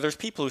 there's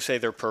people who say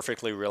they're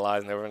perfectly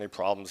realized and they don't have any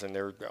problems and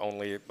they're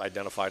only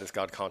identified as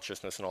God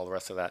consciousness and all the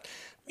rest of that.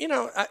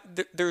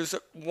 There's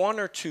 1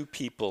 or 2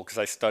 people, because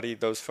I studied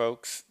those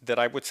folks, that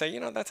I would say,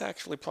 that's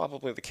actually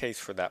probably the case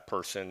for that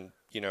person,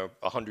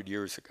 100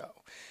 years ago.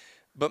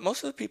 But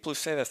most of the people who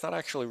say that's not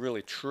actually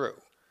really true.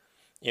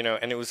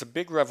 And it was a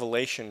big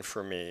revelation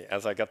for me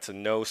as I got to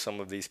know some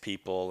of these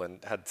people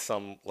and had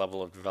some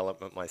level of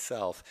development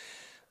myself,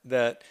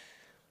 that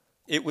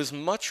it was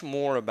much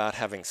more about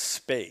having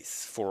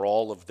space for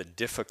all of the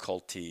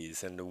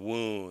difficulties and the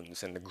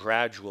wounds and the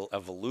gradual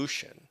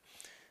evolution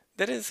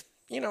that is,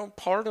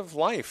 part of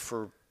life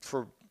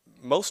for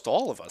most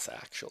all of us,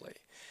 actually.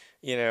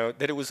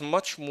 That it was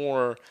much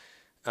more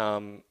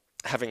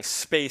having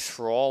space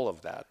for all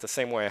of that, the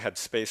same way I had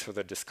space for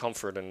the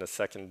discomfort in the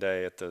second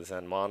day at the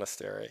Zen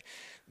monastery,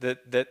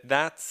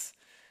 that's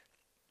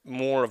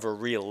more of a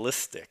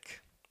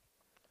realistic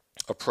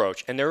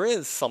approach. And there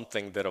is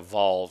something that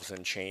evolves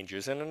and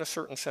changes, and in a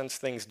certain sense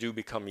things do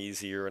become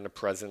easier and the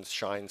presence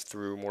shines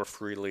through more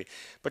freely.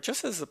 But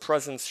just as the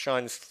presence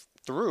shines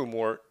through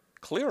more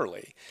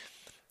clearly,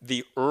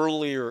 the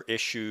earlier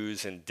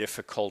issues and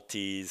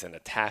difficulties and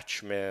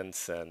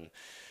attachments, and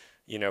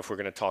if we're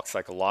going to talk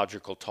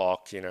psychological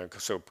talk,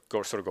 so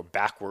go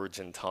backwards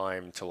in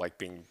time to like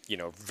being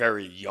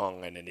very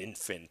young and an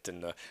infant,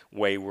 and the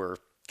way we're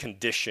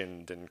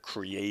conditioned and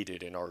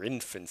created in our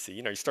infancy,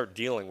 you start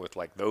dealing with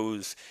like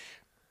those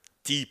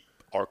deep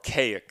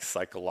archaic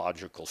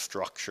psychological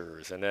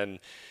structures, and then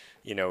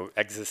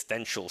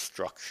existential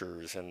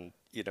structures, and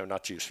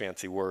not to use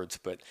fancy words,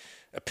 but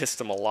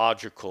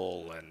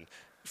epistemological and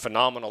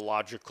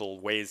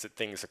phenomenological ways that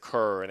things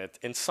occur, and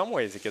in some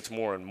ways it gets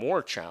more and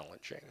more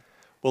challenging.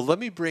 Well, let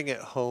me bring it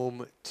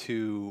home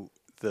to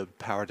the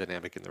power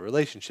dynamic in the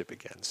relationship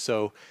again.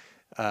 So,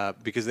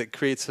 because it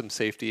creates some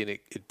safety, and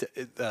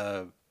it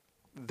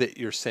that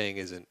you're saying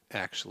isn't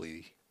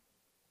actually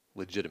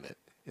legitimate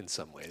in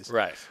some ways.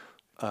 Right.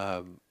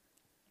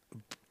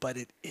 But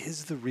it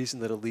is the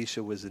reason that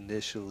Alicia was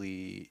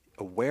initially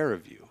aware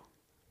of you.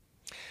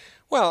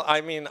 Well,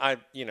 I mean,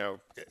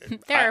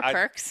 there are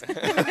perks. There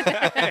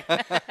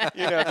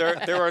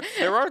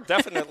are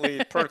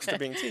definitely perks to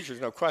being teachers,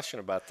 no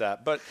question about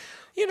that. But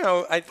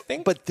I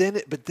think. But then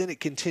it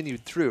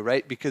continued through,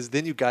 right? Because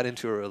then you got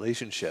into a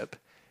relationship,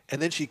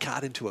 and then she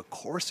got into a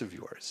course of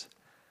yours.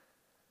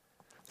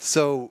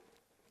 So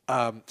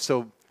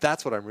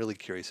that's what I'm really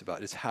curious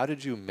about: is how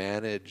did you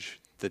manage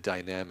the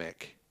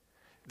dynamic?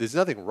 There's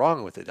nothing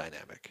wrong with the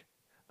dynamic,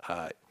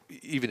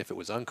 even if it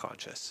was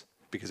unconscious,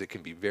 because it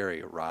can be very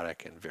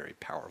erotic and very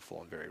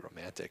powerful and very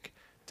romantic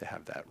to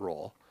have that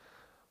role.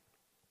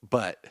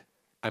 But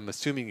I'm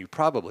assuming you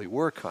probably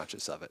were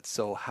conscious of it.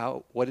 So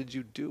what did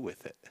you do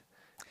with it,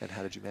 and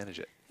how did you manage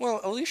it?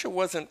 Well, Alicia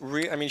wasn't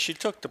she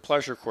took the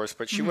pleasure course,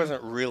 but she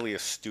wasn't really a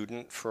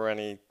student for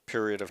any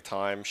period of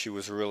time. She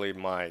was really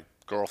my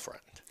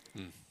girlfriend.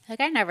 Like,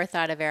 I never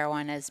thought of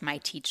Erwan as my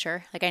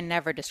teacher. Like, I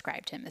never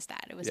described him as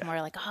that. It was more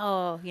like,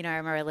 I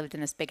remember I lived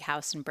in this big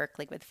house in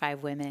Berkeley with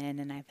 5 women,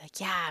 and I'm like,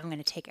 I'm going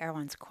to take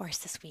Erwan's course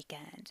this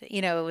weekend.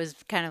 It was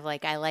kind of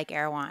like, I like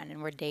Erwan,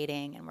 and we're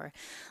dating, and we're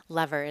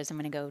lovers. I'm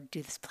going to go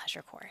do this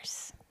pleasure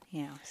course.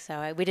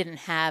 So we didn't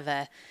have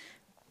a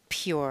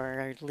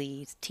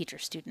purely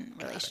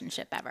teacher-student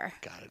relationship ever.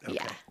 Got it. Okay.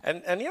 Yeah.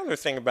 And the other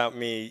thing about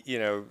me,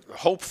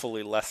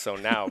 hopefully less so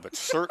now, but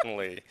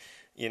certainly,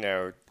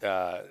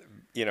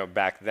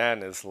 back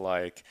then is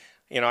like,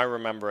 I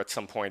remember at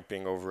some point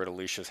being over at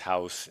Alicia's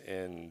house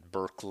in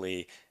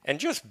Berkeley and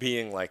just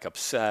being like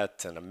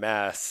upset and a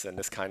mess and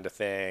this kind of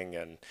thing.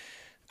 And,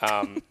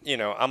 I'm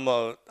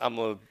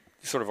a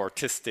sort of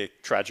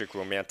artistic, tragic,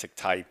 romantic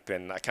type,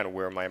 and I kind of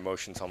wear my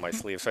emotions on my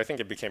sleeve. So I think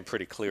it became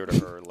pretty clear to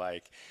her,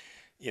 like,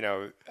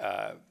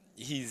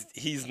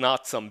 he's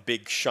not some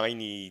big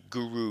shiny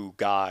guru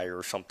guy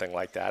or something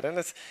like that.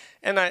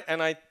 And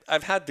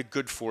I've had the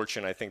good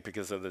fortune, I think,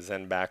 because of the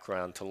Zen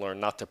background, to learn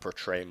not to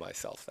portray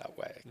myself that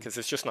way, because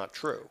it's just not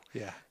true.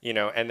 Yeah.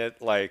 And it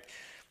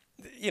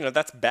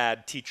that's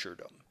bad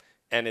teacherdom.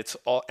 And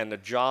and the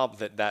job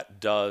that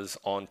does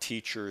on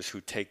teachers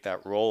who take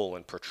that role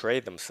and portray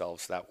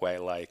themselves that way,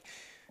 like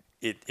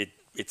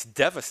it's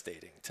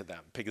devastating to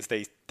them, because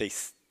they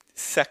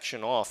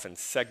section off and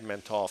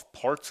segment off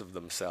parts of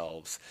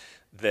themselves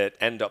that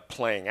end up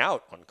playing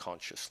out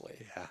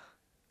unconsciously. Yeah.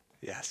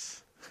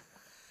 Yes.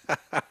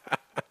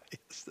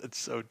 Yes, that's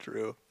so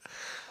true.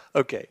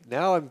 Okay,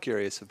 now I'm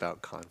curious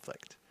about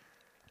conflict.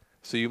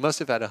 So you must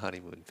have had a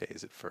honeymoon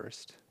phase at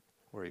first,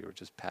 where you were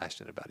just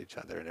passionate about each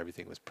other and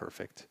everything was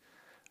perfect.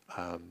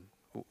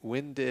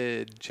 When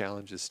did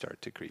challenges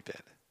start to creep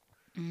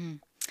in?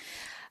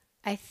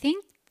 I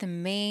think the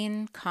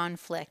main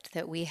conflict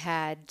that we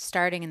had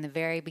starting in the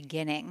very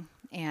beginning,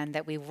 and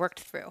that we've worked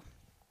through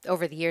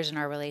over the years in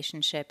our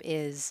relationship,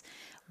 is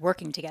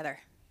working together.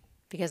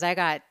 Because I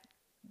got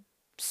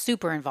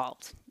super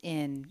involved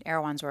in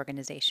Erwan's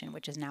organization,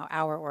 which is now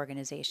our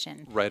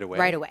organization. Right away?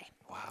 Right away.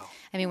 Wow.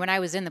 I mean, when I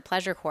was in the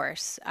pleasure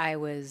course, I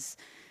was,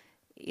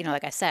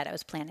 like I said, I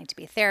was planning to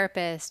be a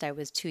therapist. I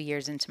was 2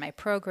 years into my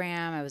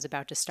program. I was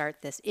about to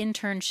start this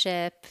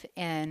internship.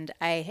 And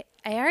I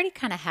already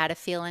kind of had a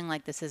feeling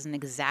like this isn't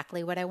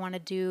exactly what I want to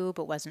do,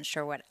 but wasn't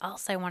sure what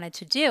else I wanted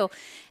to do.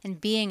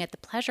 And being at the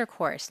pleasure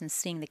course and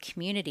seeing the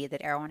community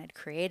that Erwan had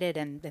created,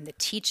 and the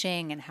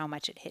teaching and how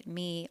much it hit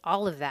me,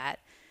 all of that,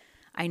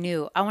 I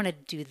knew I want to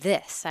do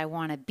this. I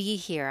want to be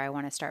here. I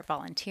want to start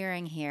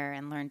volunteering here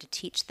and learn to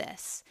teach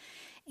this.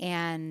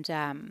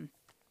 And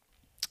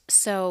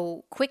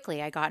so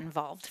quickly I got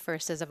involved,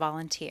 first as a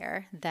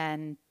volunteer,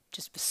 then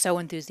just was so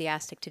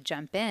enthusiastic to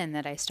jump in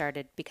that I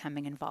started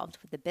becoming involved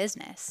with the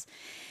business.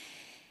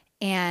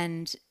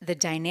 And the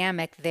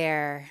dynamic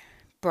there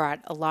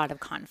brought a lot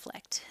of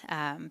conflict.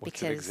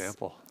 What's an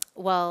example?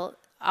 Well,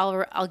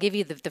 I'll give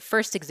you the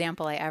first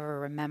example I ever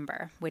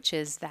remember, which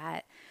is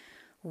that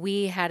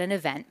we had an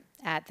event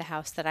at the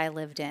house that I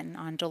lived in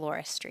on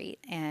Dolores Street,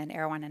 and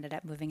Erwan ended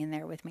up moving in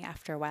there with me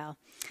after a while.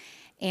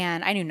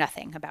 And I knew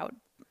nothing about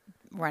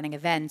running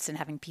events and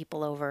having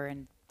people over,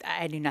 and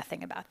I knew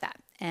nothing about that.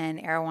 And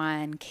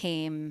Erwan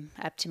came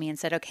up to me and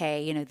said,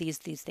 okay, you know, these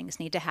things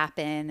need to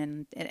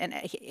happen. And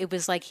it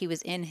was like he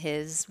was in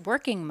his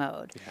working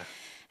mode. Yeah.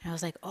 And I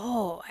was like,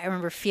 oh, I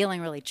remember feeling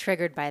really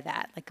triggered by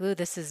that. Like, ooh,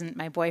 this isn't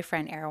my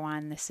boyfriend,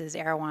 Erwan. This is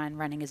Erwan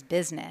running his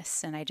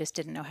business. And I just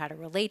didn't know how to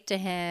relate to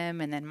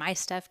him. And then my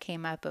stuff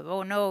came up of,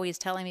 oh, no, he's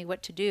telling me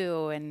what to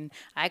do. And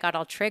I got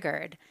all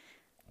triggered.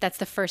 That's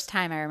the first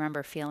time I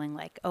remember feeling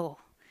like, oh,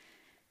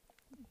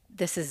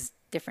 this is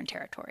different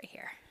territory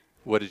here.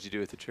 What did you do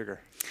with the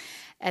trigger?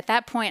 At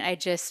that point, I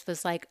just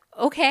was like,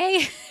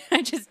 okay,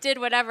 I just did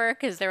whatever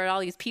because there were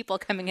all these people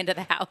coming into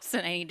the house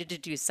and I needed to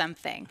do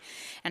something.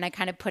 And I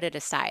kind of put it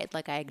aside,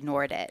 like I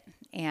ignored it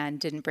and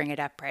didn't bring it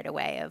up right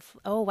away of,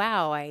 oh,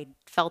 wow, I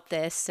felt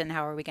this and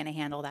how are we going to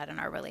handle that in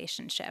our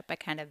relationship? I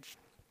kind of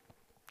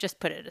just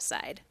put it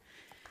aside.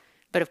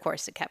 But of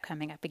course, it kept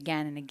coming up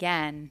again and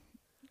again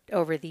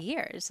over the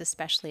years,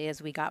 especially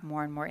as we got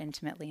more and more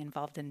intimately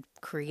involved in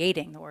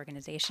creating the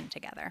organization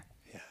together.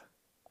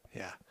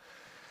 Yeah.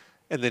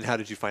 And then how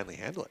did you finally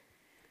handle it?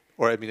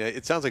 Or, I mean,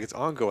 it sounds like it's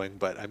ongoing,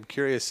 but I'm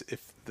curious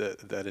if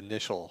that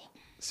initial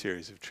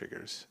series of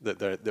triggers,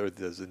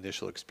 those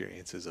initial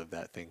experiences of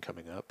that thing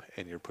coming up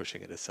and you're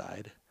pushing it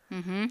aside.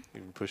 Mm-hmm.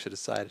 You push it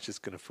aside, it's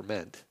just going to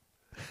ferment.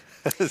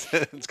 It's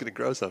going to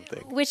grow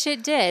something. Which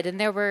it did. And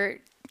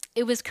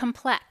it was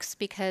complex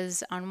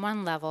because on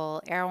one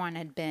level, Erwan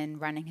had been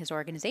running his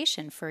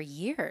organization for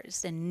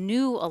years and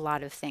knew a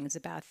lot of things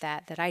about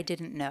that I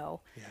didn't know.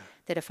 Yeah.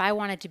 That if I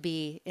wanted to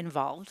be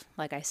involved,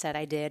 like I said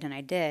I did,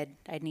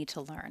 I'd need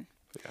to learn.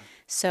 Yeah.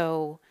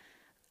 So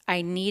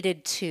I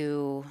needed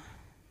to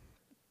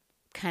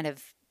kind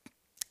of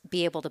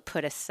be able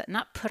to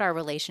not put our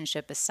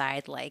relationship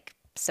aside, like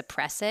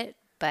suppress it,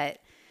 but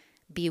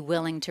be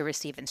willing to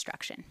receive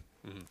instruction.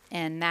 Mm-hmm.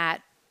 And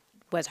that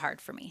was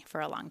hard for me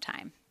for a long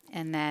time.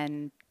 And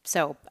then,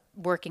 so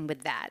working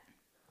with that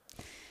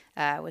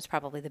was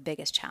probably the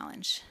biggest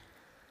challenge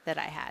that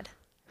I had.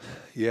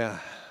 Yeah.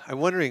 I'm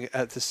wondering,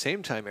 at the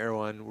same time,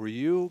 Erwan, were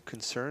you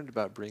concerned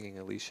about bringing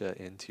Alicia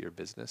into your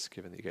business,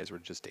 given that you guys were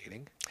just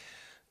dating?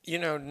 You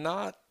know,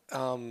 not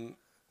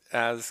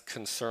as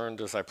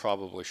concerned as I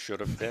probably should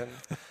have been.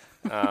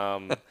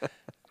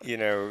 You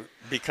know,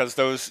 because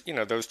those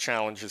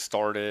challenges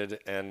started,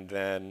 and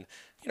then,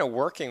 you know,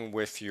 working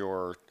with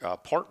your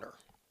partner,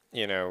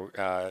 now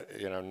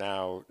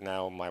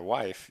my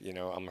wife, you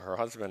know, I'm her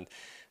husband.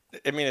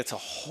 I mean, it's a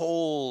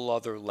whole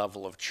other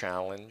level of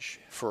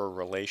challenge for a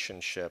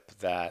relationship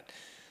that,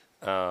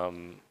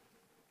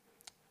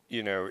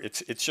 you know,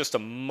 it's just a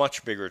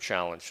much bigger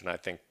challenge than I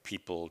think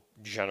people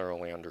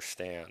generally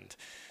understand.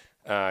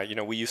 You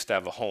know, we used to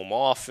have a home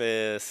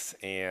office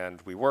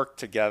and we worked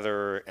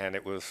together, and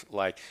it was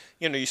like,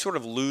 you know, you sort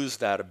of lose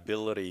that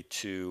ability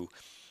to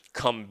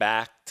come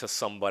back to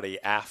somebody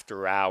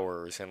after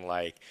hours and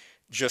like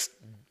just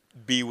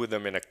be with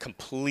them in a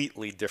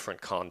completely different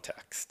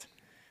context.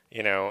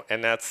 You know,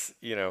 and that's,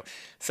 you know,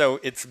 so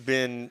it's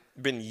been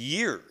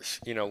years,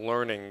 you know,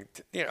 learning,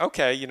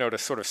 to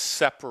sort of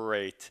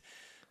separate,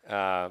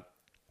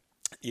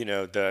 you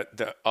know,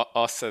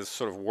 us as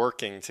sort of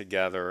working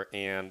together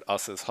and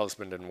us as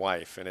husband and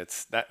wife. And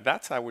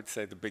that's, I would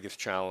say, the biggest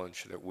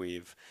challenge that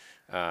we've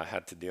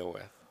had to deal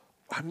with.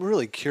 I'm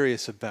really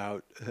curious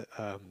about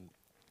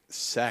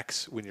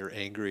sex when you're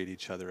angry at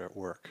each other at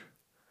work.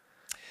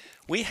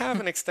 We have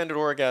an extended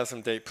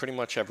orgasm date pretty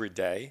much every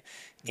day.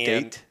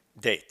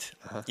 Date.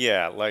 Uh-huh.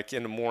 Yeah, like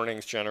in the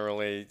mornings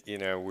generally, you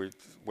know, we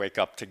wake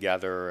up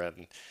together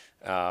and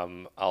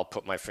I'll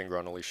put my finger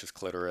on Alicia's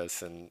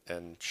clitoris and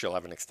she'll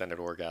have an extended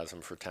orgasm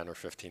for 10 or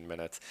 15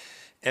 minutes.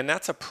 And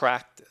that's a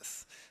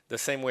practice. The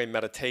same way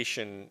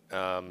meditation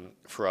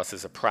for us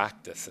is a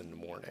practice in the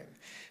morning.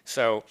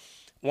 So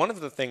one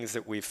of the things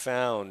that we've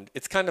found,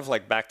 it's kind of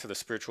like back to the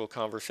spiritual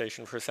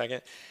conversation for a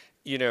second.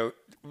 You know,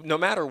 no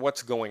matter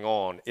what's going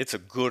on, it's a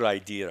good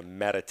idea to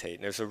meditate.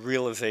 And there's a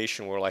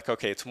realization where like,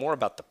 okay, it's more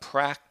about the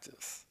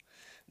practice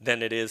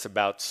than it is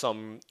about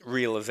some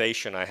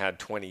realization I had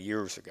 20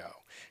 years ago.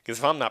 Because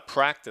if I'm not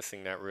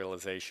practicing that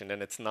realization,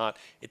 then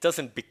it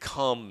doesn't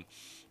become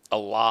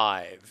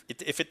alive.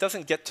 If it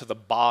doesn't get to the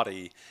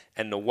body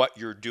and the what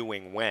you're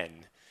doing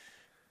when,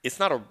 it's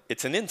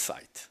an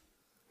insight.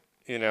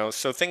 You know,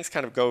 so things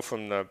kind of go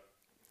from the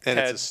and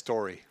head, it's a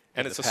story.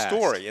 And it's a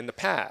story in the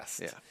past.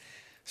 Yeah.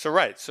 So,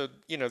 right. So,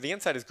 you know, the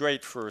insight is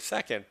great for a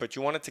second, but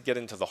you want it to get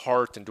into the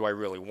heart and do I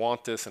really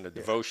want this and the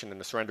devotion and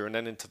the surrender, and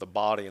then into the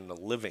body and the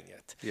living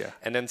it. Yeah.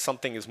 And then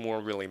something is more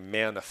really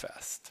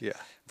manifest. Yeah.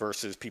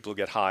 Versus people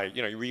get high.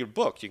 You know, you read a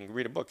book. You can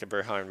read a book, get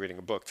very high in reading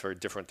a book. It's very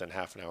different than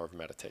half an hour of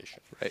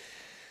meditation. Right.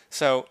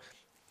 So,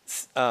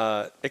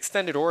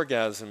 extended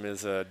orgasm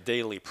is a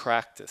daily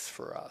practice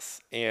for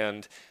us.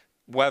 And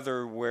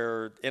whether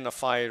we're in a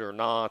fight or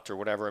not or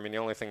whatever, I mean, the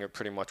only thing that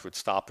pretty much would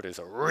stop it is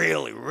a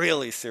really,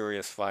 really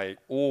serious fight,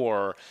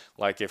 or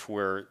like if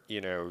we're,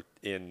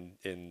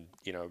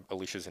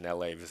 Alicia's in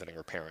LA visiting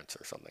her parents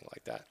or something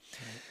like that.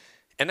 Mm-hmm.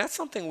 And that's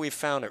something we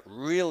found it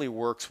really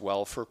works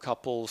well for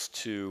couples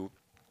to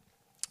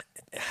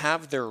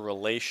have their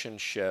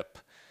relationship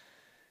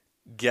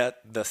get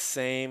the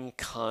same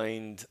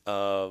kind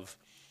of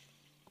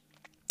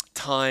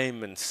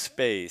time and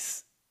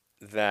space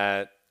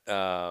that,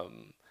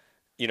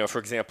 for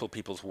example,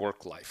 people's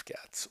work life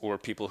gets, or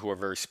people who are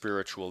very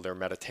spiritual, their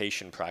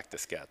meditation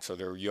practice gets, or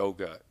their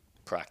yoga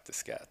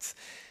practice gets.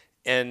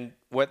 And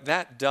what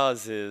that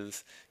does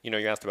is, you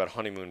asked about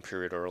honeymoon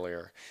period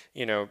earlier.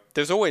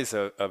 There's always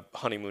a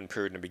honeymoon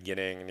period in the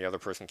beginning, and the other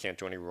person can't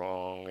do any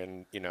wrong,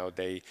 and,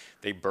 they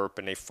burp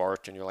and they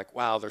fart, and you're like,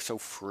 wow, they're so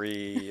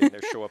free, and they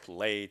show up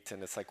late,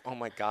 and it's like, oh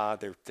my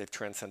God, they've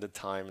transcended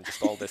time, and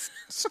just all this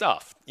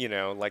stuff,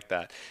 like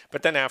that.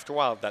 But then after a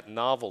while, that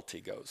novelty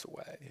goes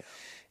away. Yeah.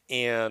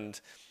 And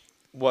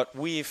what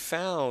we've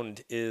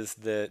found is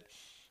that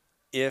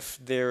if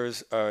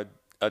there's a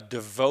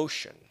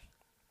devotion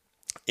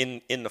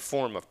in the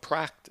form of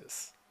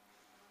practice,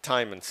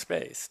 time and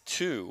space,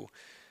 to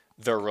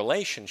their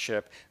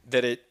relationship,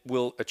 that it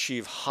will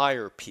achieve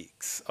higher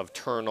peaks of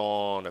turn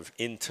on, of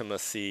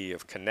intimacy,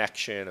 of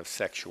connection, of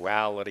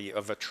sexuality,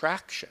 of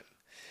attraction,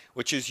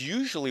 which is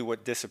usually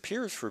what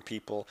disappears for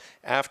people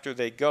after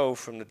they go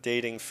from the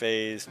dating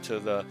phase to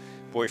the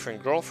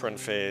boyfriend-girlfriend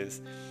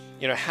phase.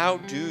 How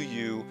do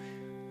you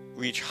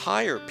reach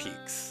higher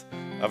peaks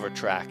of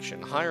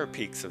attraction, higher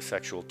peaks of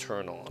sexual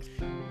turn on?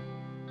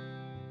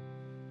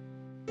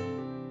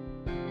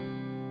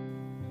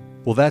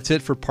 Well, that's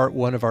it for part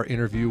 1 of our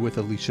interview with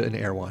Alicia and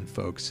Erwan,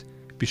 folks.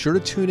 Be sure to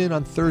tune in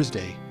on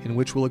Thursday, in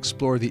which we'll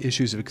explore the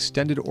issues of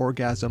extended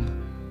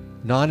orgasm,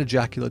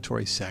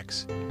 non-ejaculatory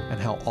sex, and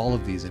how all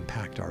of these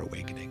impact our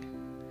awakening.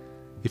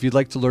 If you'd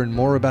like to learn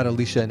more about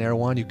Alicia and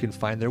Erwan, you can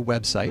find their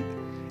website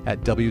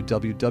at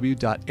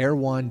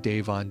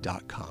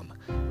www.erwandavon.com.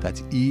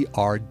 That's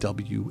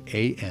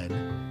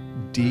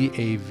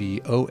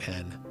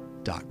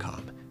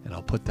ERWANDAVON.com. And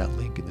I'll put that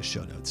link in the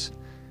show notes.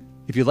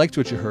 If you liked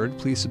what you heard,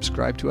 please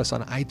subscribe to us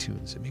on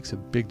iTunes. It makes a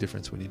big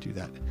difference when you do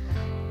that.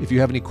 If you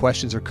have any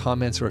questions or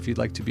comments, or if you'd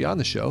like to be on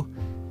the show,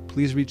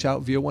 please reach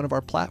out via one of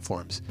our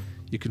platforms.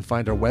 You can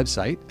find our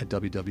website at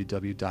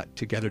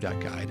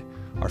www.together.guide.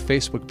 Our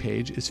Facebook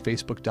page is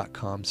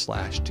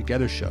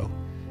facebook.com/togethershow.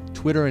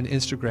 Twitter and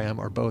Instagram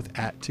are both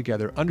at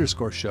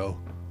together_show,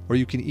 or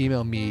you can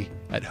email me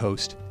at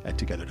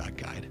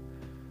host@together.guide.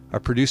 Our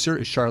producer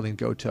is Charlene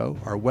Goto.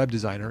 Our web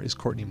designer is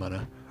Courtney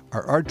Munna.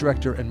 Our art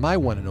director and my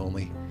one and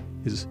only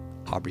is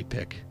Aubrey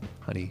Pick.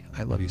 Honey,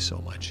 I love you so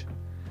much.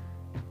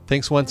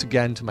 Thanks once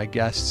again to my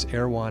guests,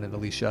 Erwan and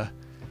Alicia.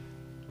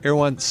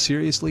 Erwan,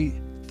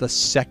 seriously, the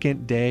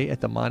second day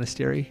at the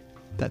monastery,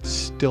 that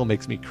still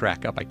makes me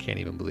crack up. I can't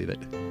even believe it.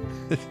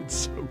 It's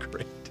so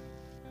great.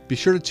 Be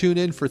sure to tune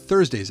in for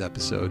Thursday's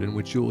episode, in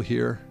which you'll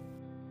hear...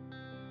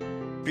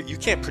 You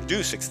can't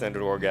produce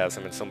extended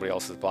orgasm in somebody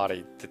else's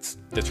body that's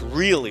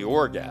really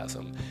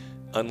orgasm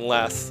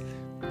unless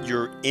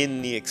you're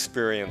in the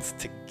experience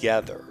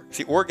together.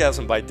 See,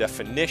 orgasm by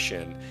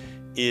definition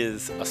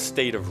is a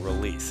state of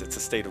release. It's a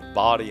state of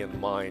body and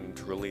mind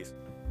release.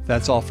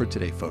 That's all for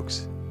today,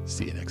 folks.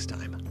 See you next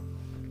time.